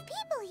are a lot of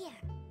people here.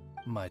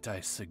 Might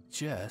I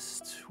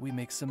suggest we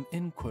make some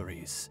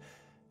inquiries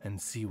and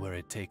see where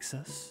it takes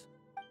us?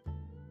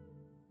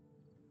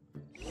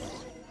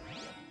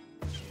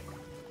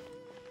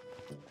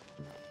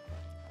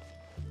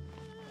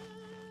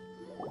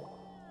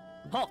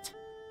 Halt!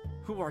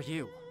 Who are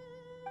you?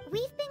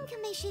 We've been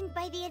commissioned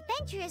by the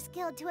Adventurers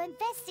Guild to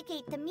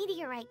investigate the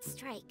meteorite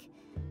strike.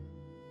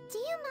 Do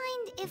you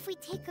mind if we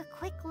take a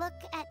quick look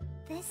at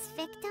this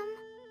victim?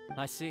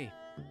 I see.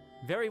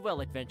 Very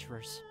well,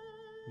 adventurers.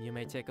 You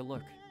may take a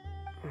look.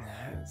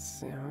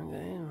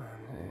 Paimon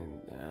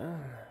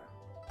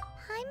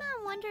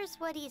wonders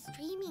what he's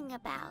dreaming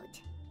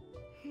about.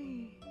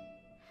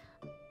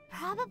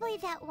 Probably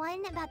that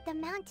one about the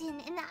mountain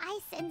and the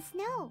ice and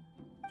snow.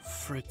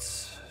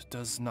 Fritz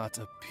does not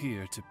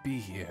appear to be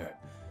here.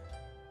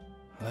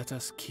 Let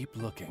us keep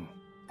looking.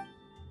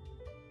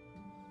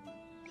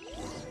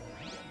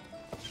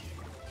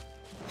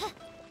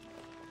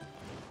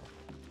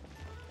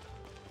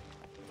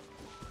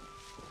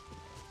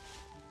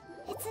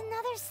 It's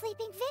another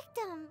sleeping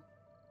victim.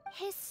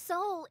 His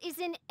soul is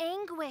in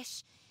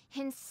anguish,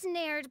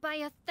 ensnared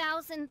by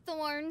 1,000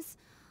 thorns.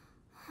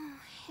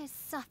 His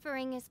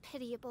suffering is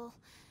pitiable.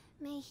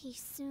 May he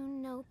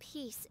soon know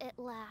peace at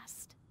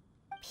last.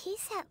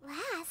 Peace at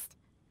last?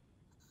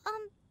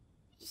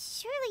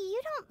 Surely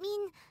you don't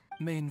mean...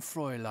 Main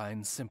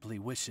Fräulein simply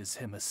wishes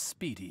him a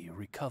speedy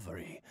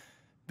recovery.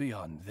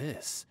 Beyond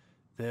this,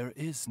 there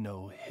is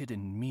no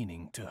hidden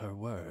meaning to her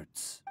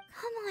words.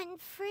 Come on,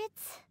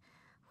 Fritz.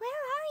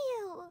 Where are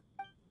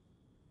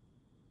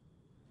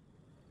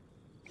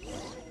you?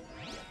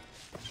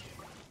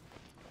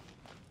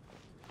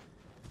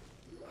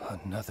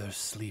 Another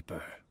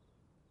sleeper.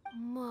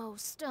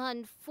 Most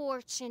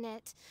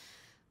unfortunate.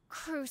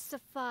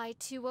 Crucified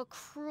to a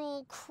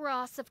cruel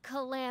cross of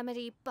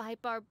calamity by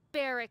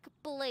barbaric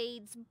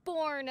blades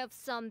born of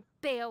some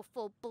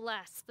baleful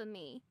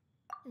blasphemy.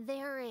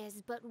 There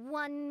is but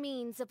one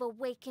means of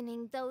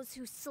awakening those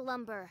who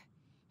slumber,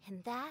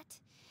 and that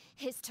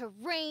is to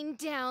rain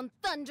down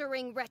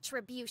thundering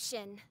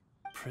retribution.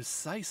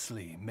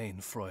 Precisely, Main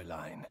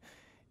Fräulein.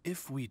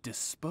 If we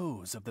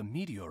dispose of the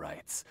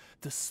meteorites,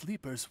 the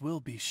sleepers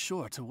will be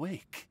sure to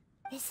wake.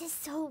 This is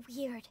so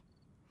weird.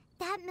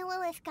 That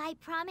Millilith guy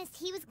promised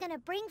he was gonna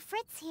bring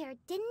Fritz here,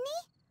 didn't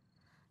he?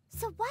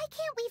 So why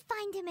can't we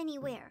find him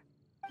anywhere?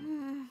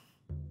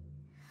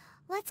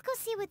 Let's go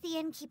see what the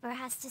innkeeper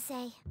has to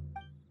say.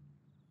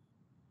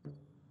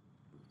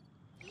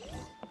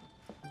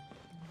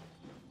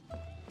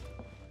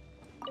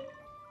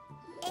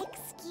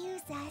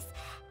 Excuse us,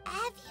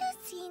 have you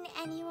seen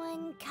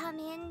anyone come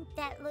in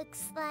that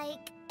looks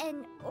like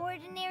an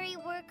ordinary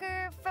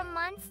worker from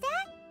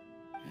Mondstadt?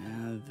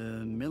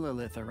 The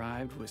Millilith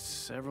arrived with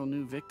several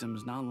new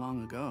victims not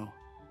long ago.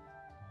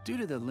 Due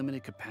to the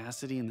limited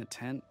capacity in the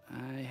tent,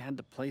 I had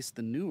to place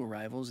the new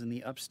arrivals in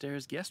the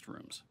upstairs guest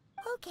rooms.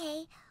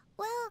 Okay,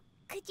 well,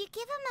 could you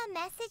give him a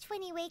message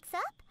when he wakes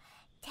up?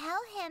 Tell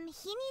him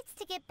he needs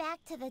to get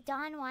back to the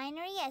Dawn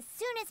Winery as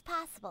soon as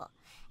possible,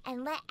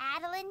 and let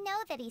Adeline know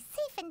that he's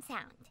safe and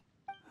sound.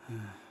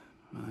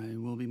 I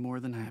will be more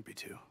than happy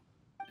to.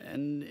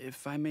 And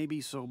if I may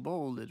be so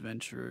bold,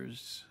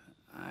 adventurers,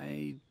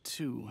 I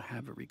too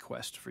have a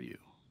request for you.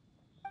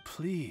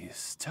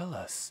 Please tell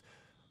us,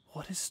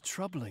 what is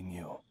troubling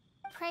you?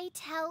 Pray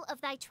tell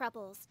of thy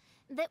troubles,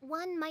 that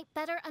one might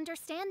better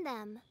understand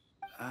them.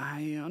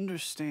 I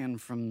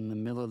understand from the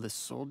Millilith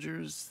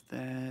soldiers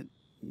that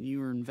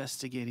you are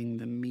investigating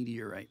the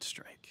meteorite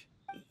strike.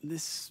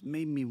 This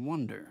made me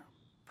wonder,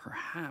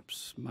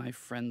 perhaps my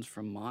friends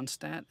from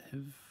Mondstadt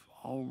have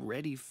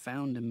already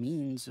found a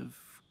means of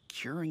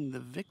curing the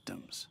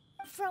victims.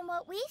 From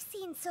what we've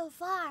seen so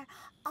far,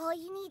 all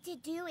you need to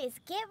do is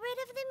get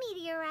rid of the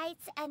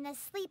meteorites and the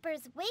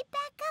sleepers wake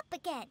back up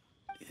again.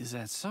 Is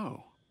that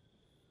so?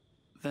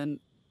 Then,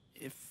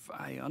 if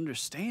I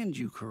understand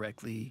you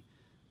correctly,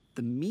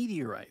 the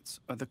meteorites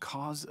are the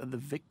cause of the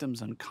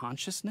victim's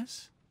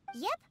unconsciousness?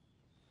 Yep.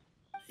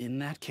 In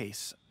that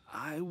case,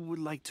 I would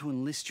like to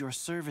enlist your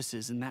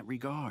services in that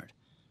regard.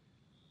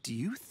 Do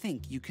you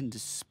think you can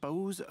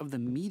dispose of the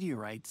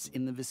meteorites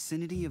in the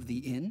vicinity of the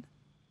inn?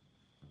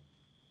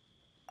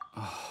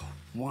 Oh,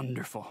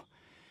 wonderful.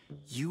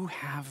 You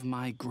have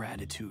my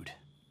gratitude.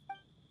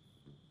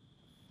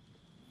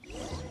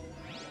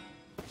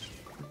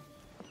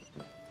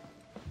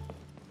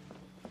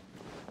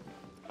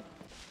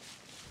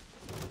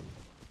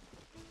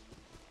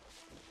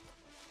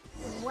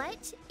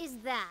 What is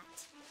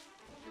that?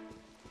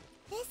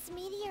 This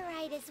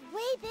meteorite is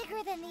way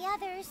bigger than the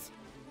others.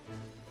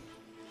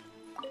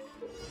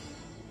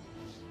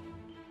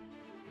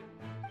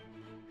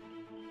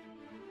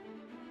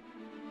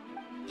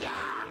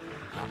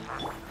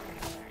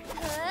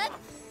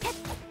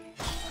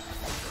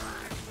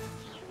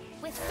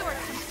 With sword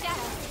from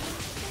shadow.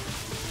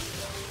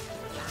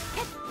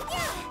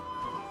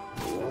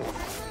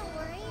 Paimon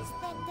worries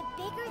that the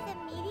bigger the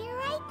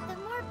meteorite, the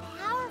more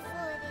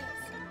powerful it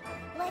is.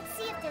 Let's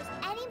see if there's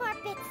any more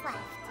bits left.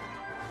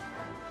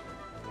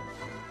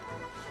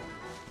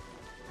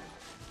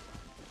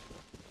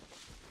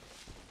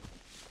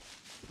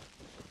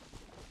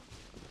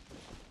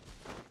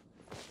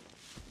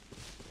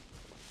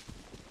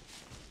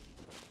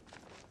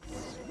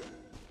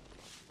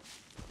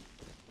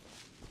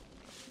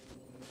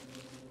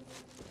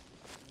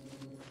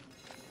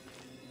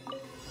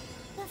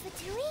 The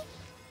Fatui?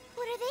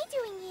 What are they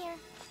doing here?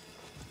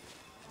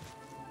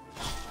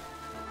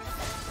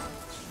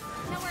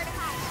 Nowhere to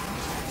hide.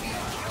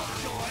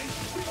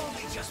 We've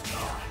only just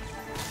begun.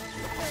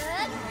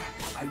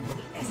 I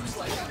will end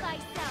Heal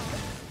thyself.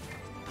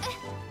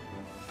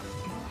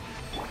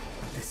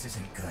 This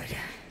isn't good.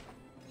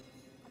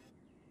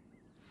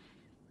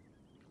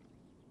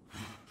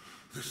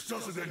 This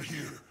doesn't end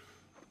here.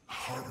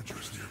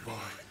 Harbinger's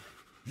nearby.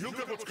 You'll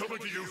get what's coming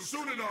to you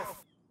soon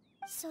enough!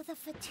 So the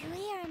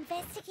Fatui are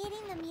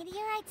investigating the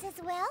meteorites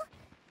as well?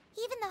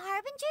 Even the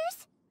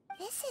Harbingers?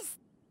 This is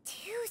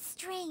too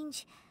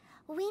strange.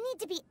 We need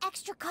to be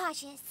extra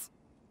cautious.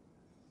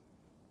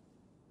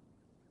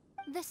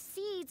 The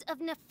seeds of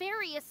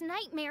nefarious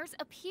nightmares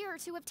appear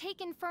to have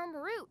taken firm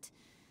root.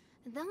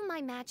 Though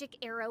my magic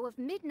arrow of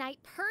midnight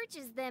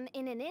purges them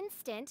in an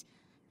instant,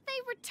 they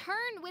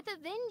return with a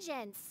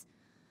vengeance.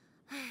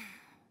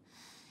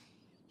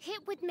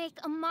 It would make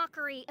a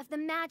mockery of the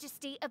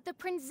majesty of the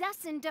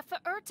Prinzessin de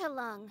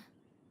Verurtelung.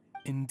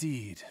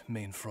 Indeed,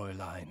 Main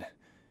Fräulein.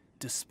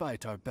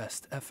 Despite our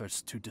best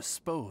efforts to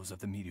dispose of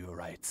the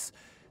meteorites,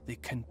 they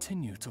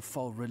continue to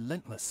fall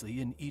relentlessly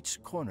in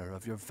each corner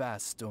of your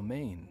vast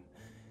domain.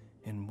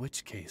 In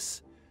which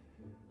case,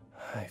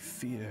 I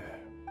fear...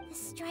 The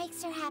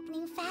strikes are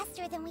happening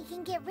faster than we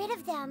can get rid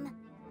of them.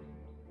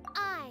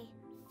 I,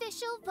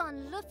 Fischl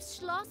von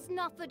Luftschloss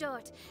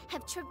Nofedort,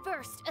 have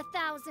traversed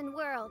 1,000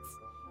 worlds.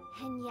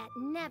 And yet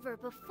never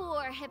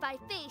before have I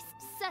faced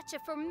such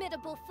a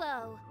formidable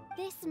foe.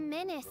 This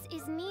menace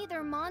is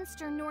neither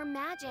monster nor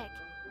magic.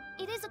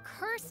 It is a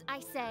curse,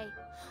 I say.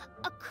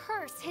 A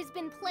curse has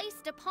been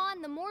placed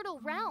upon the mortal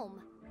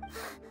realm.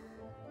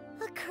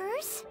 A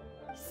curse?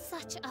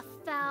 Such a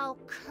foul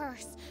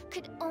curse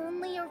could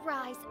only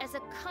arise as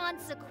a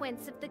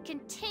consequence of the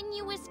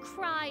continuous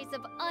cries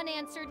of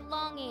unanswered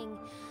longing,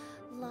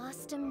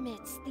 lost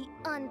amidst the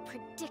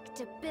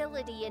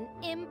unpredictability and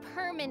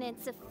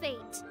impermanence of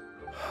fate.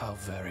 How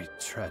very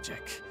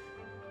tragic.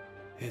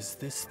 Is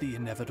this the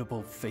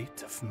inevitable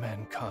fate of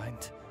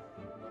mankind?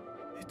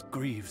 It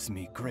grieves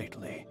me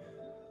greatly,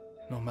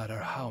 no matter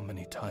how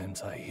many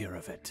times I hear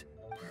of it.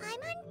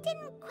 Paimon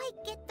didn't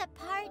quite get the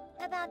part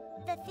about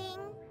the thing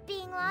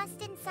being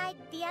lost inside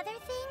the other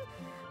thing,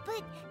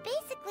 but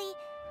basically,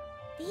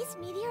 these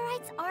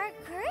meteorites are a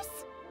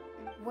curse?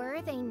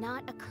 Were they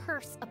not a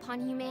curse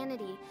upon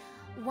humanity,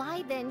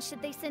 why then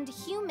should they send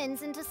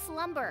humans into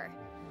slumber?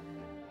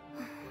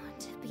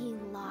 To be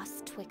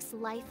lost twixt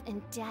life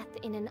and death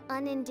in an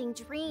unending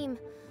dream.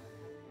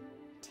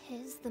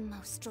 'Tis the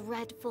most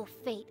dreadful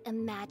fate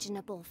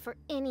imaginable for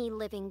any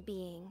living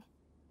being.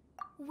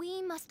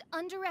 We must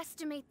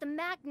underestimate the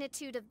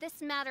magnitude of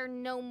this matter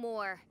no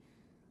more.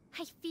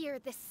 I fear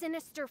this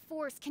sinister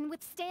force can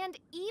withstand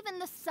even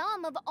the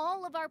sum of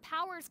all of our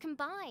powers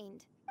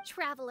combined.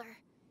 Traveler,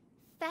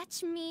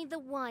 fetch me the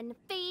one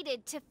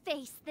fated to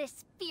face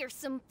this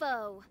fearsome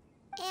foe.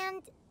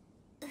 And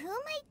who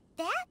might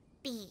that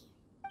be?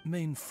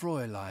 Main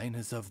Fräulein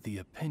is of the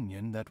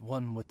opinion that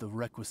one with the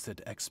requisite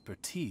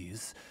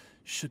expertise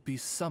should be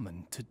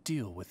summoned to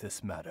deal with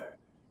this matter.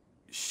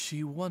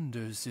 She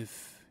wonders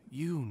if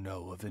you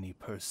know of any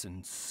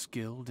person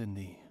skilled in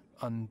the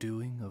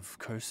undoing of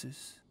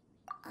curses?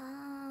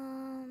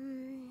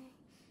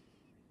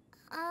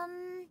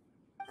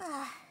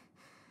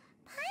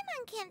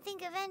 Paimon can't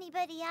think of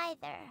anybody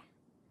either.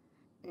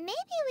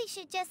 Maybe we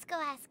should just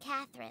go ask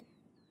Catherine.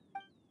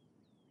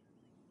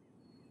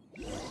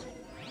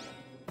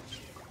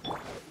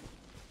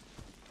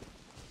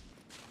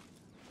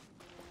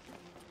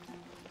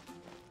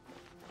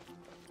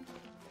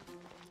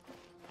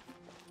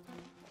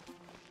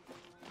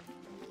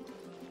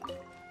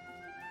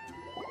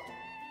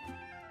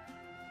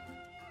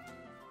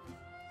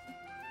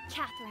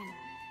 Catherine,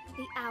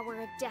 the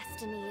hour of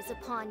destiny is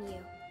upon you.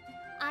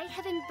 I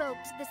have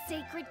invoked the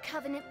sacred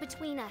covenant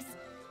between us,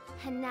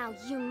 and now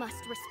you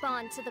must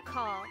respond to the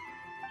call.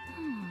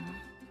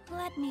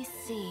 Let me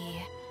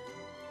see.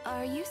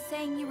 Are you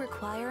saying you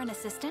require an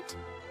assistant?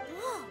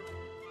 Whoa!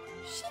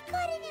 She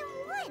got it in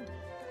one!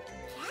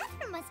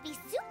 Catherine must be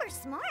super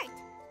smart!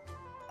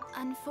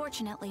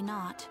 Unfortunately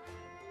not.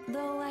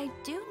 Though I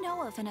do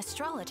know of an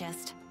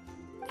astrologist.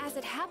 As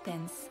it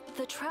happens,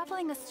 the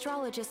traveling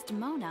astrologist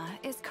Mona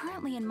is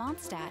currently in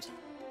Mondstadt.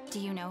 Do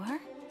you know her?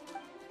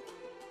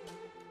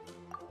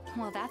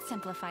 Well, that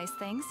simplifies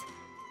things.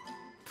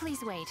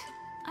 Please wait.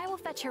 I will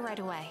fetch her right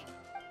away.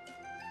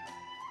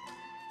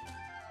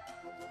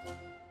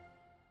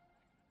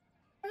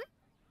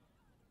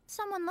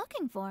 Someone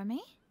looking for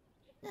me?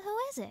 Who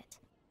is it?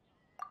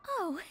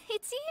 Oh,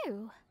 it's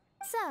you!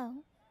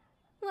 So,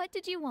 what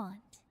did you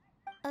want?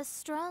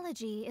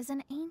 Astrology is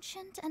an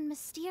ancient and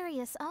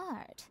mysterious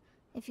art.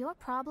 If your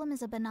problem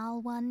is a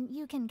banal one,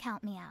 you can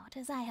count me out,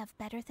 as I have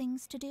better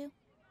things to do.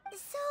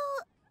 So,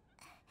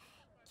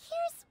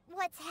 here's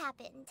what's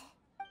happened.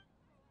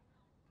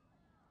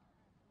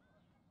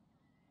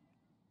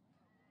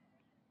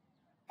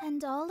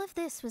 And all of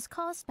this was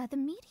caused by the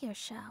meteor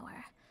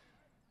shower.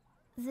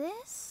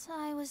 This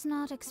I was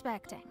not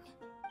expecting.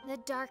 The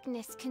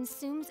darkness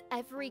consumes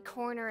every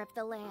corner of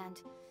the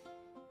land.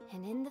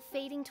 And in the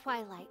fading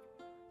twilight,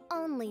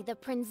 only the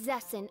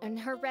Prinzessin and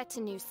her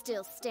retinue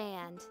still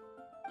stand.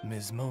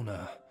 Ms.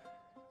 Mona,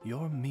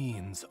 your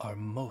means are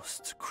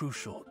most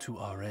crucial to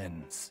our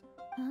ends.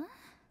 Huh?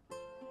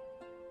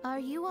 Are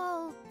you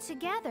all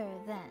together,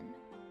 then?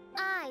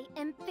 I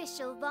am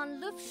Fischl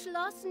von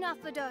Luftschloss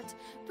Nofedort,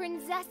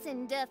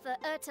 Prinzessin der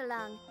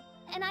Verurteilung,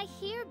 and I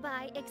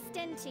hereby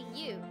extend to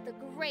you the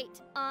great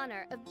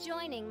honor of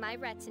joining my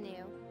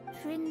retinue.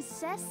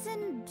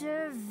 Prinzessin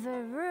der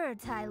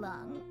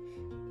Verurteilung.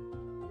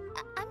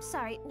 I'm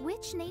sorry,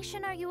 which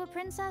nation are you a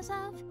princess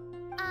of?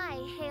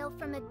 I hail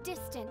from a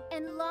distant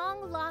and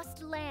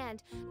long-lost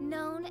land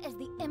known as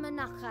the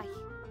Immernachtreich.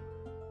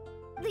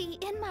 The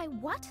in my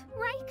what,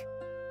 Reich?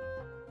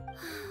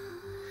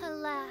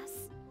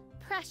 Alas,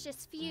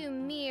 precious few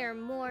mere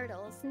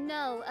mortals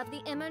know of the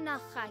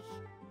Immernachtreich.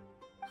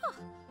 Huh.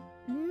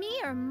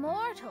 Mere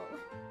mortal?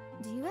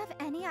 Do you have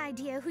any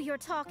idea who you're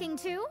talking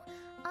to?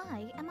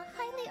 I am a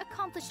highly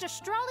accomplished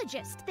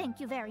astrologist, thank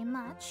you very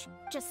much.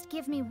 Just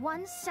give me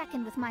 1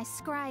 second with my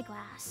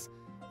scryglass.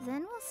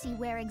 Then we'll see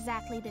where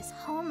exactly this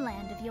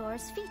homeland of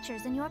yours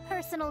features in your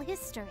personal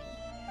history.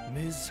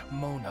 Ms.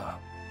 Mona,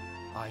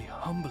 I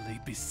humbly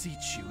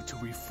beseech you to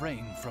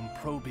refrain from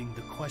probing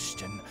the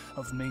question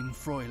of Main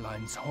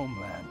Fräulein's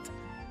homeland.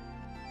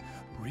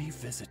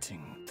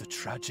 Revisiting the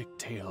tragic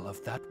tale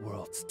of that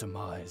world's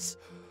demise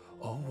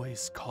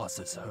always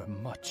causes her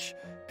much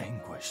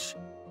anguish.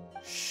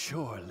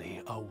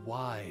 Surely a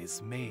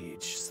wise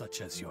mage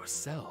such as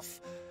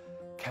yourself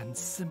can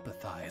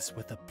sympathize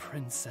with a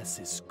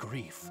princess's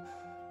grief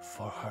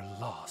for her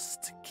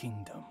lost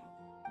kingdom.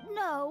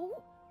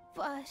 No,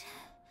 but...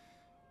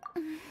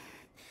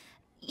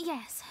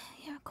 yes,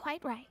 you're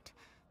quite right.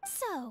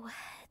 So,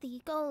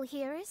 the goal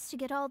here is to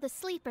get all the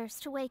sleepers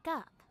to wake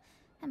up.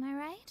 Am I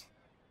right?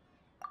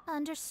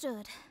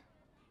 Understood.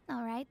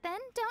 All right then,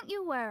 don't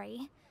you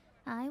worry.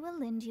 I will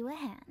lend you a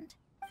hand.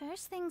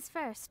 First things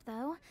first,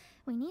 though,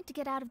 we need to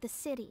get out of the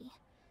city.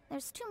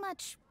 There's too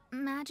much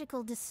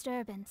magical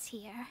disturbance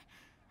here.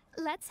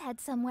 Let's head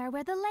somewhere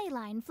where the ley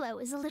line flow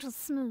is a little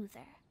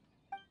smoother.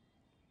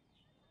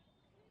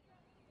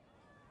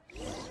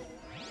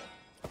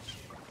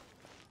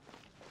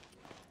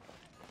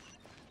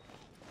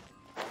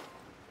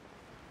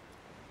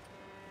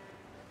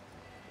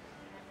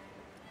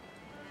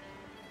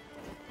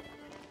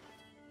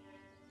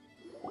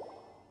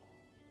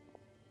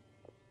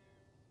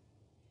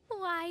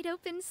 Wide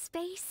open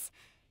space,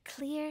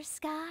 clear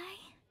sky.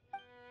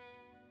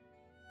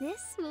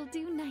 This will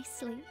do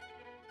nicely.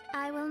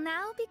 I will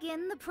now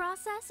begin the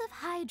process of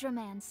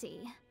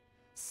hydromancy.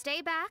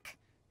 Stay back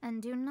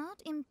and do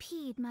not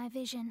impede my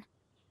vision.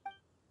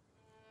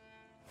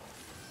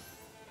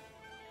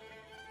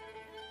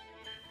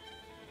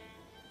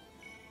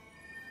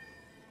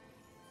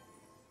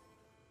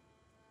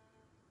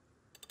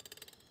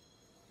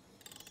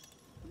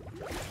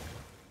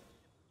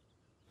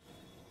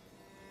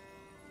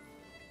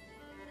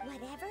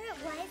 Whatever it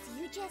was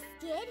you just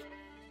did,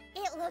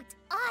 it looked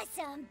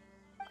awesome!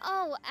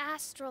 Oh,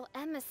 astral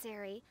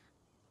emissary,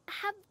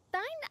 have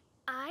thine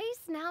eyes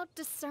now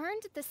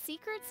discerned the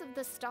secrets of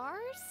the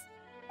stars?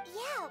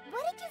 Yeah,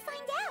 what did you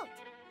find out?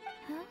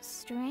 How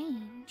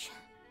strange.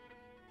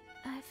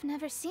 I've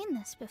never seen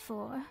this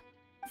before.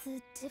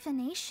 The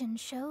divination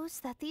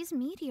shows that these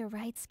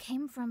meteorites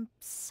came from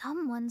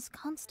someone's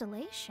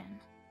constellation.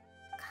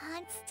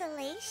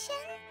 Constellation?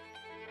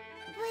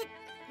 But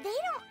they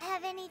don't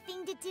have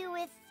anything to do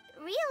with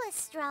real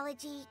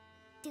astrology,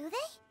 do they?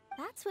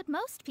 That's what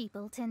most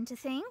people tend to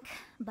think,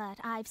 but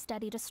I've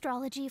studied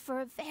astrology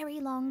for a very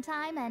long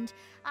time, and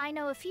I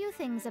know a few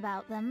things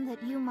about them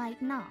that you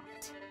might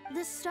not.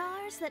 The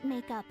stars that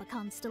make up a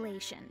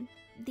constellation,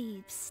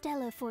 the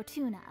Stella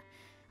Fortuna,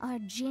 are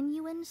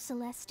genuine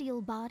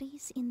celestial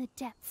bodies in the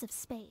depths of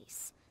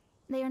space.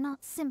 They are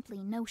not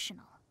simply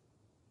notional.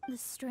 The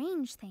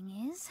strange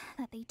thing is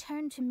that they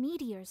turned to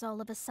meteors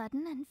all of a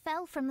sudden and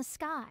fell from the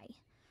sky.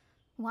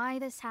 Why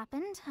this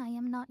happened, I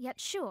am not yet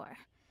sure.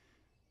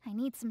 I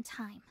need some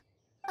time.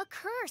 A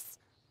curse!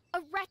 A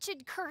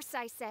wretched curse,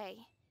 I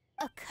say.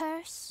 A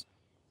curse?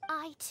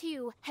 I,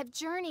 too, have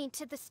journeyed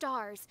to the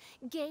stars,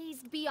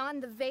 gazed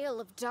beyond the veil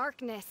of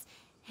darkness,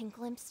 and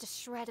glimpsed a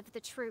shred of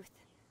the truth.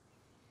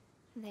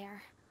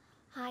 There,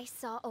 I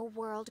saw a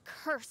world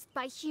cursed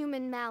by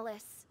human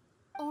malice.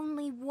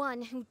 Only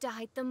one who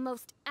died the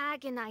most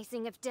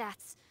agonizing of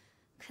deaths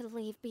could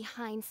leave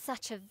behind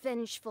such a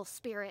vengeful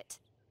spirit.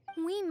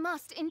 We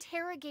must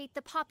interrogate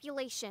the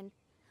population.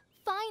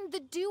 Find the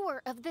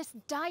doer of this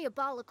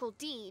diabolical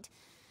deed.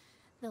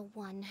 The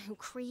one who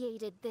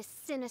created this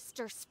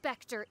sinister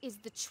specter is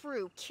the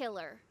true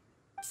killer.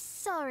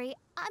 Sorry,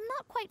 I'm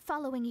not quite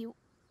following you.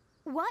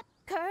 What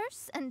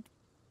curse and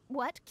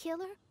what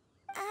killer?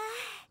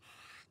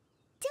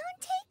 Don't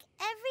take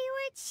every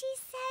word she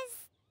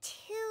says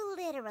too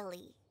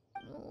literally.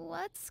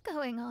 What's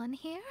going on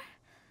here?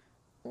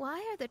 Why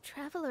are the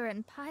Traveler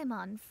and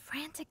Paimon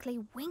frantically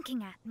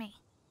winking at me?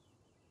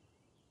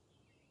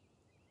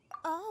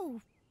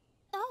 Oh,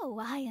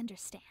 I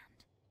understand.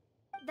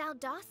 Thou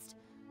dost?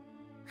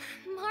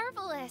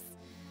 Marvelous!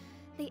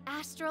 The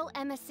astral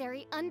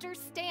emissary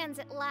understands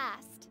at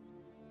last.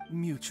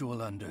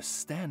 Mutual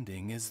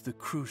understanding is the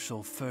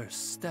crucial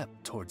first step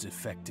towards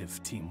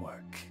effective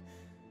teamwork.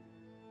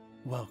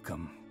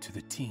 Welcome to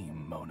the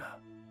team, Mona.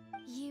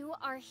 You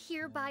are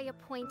hereby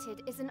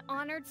appointed as an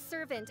honored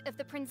servant of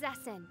the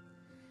Prinzessin.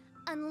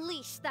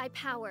 Unleash thy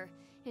power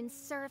in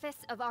service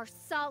of our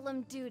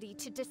solemn duty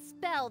to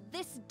dispel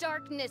this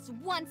darkness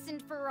once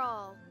and for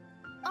all.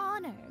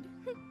 Honored?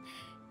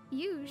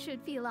 You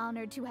should feel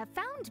honored to have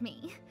found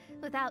me.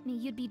 Without me,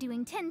 you'd be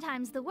doing 10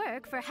 times the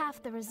work for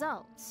half the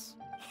results.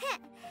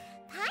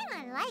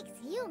 Paimon likes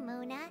you,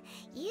 Mona.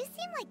 You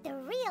seem like the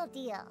real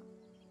deal.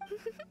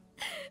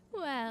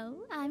 Well,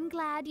 I'm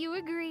glad you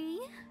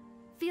agree.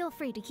 Feel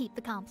free to keep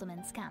the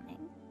compliments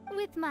coming.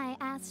 With my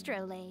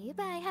astrolabe,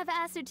 I have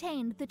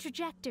ascertained the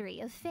trajectory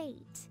of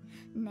fate.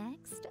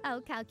 Next,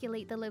 I'll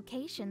calculate the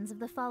locations of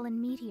the fallen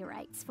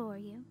meteorites for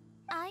you.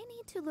 I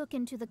need to look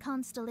into the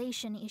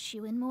constellation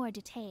issue in more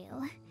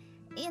detail.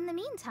 In the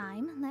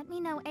meantime, let me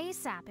know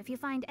ASAP if you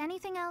find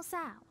anything else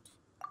out.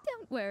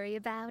 Don't worry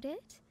about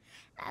it.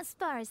 As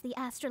far as the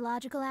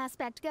astrological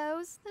aspect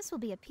goes, this will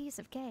be a piece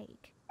of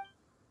cake.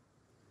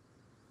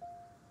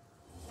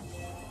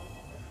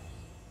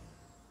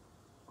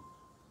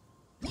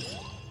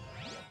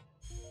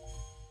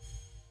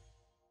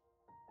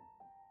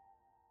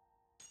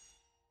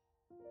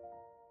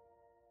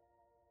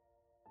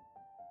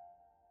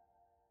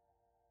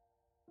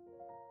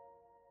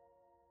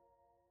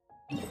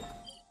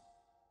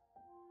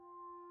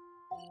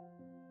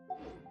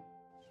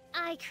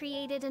 I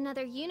created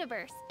another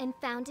universe and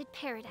founded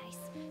paradise.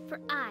 For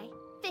I,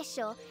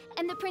 Fischl,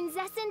 and the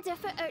Prinzessin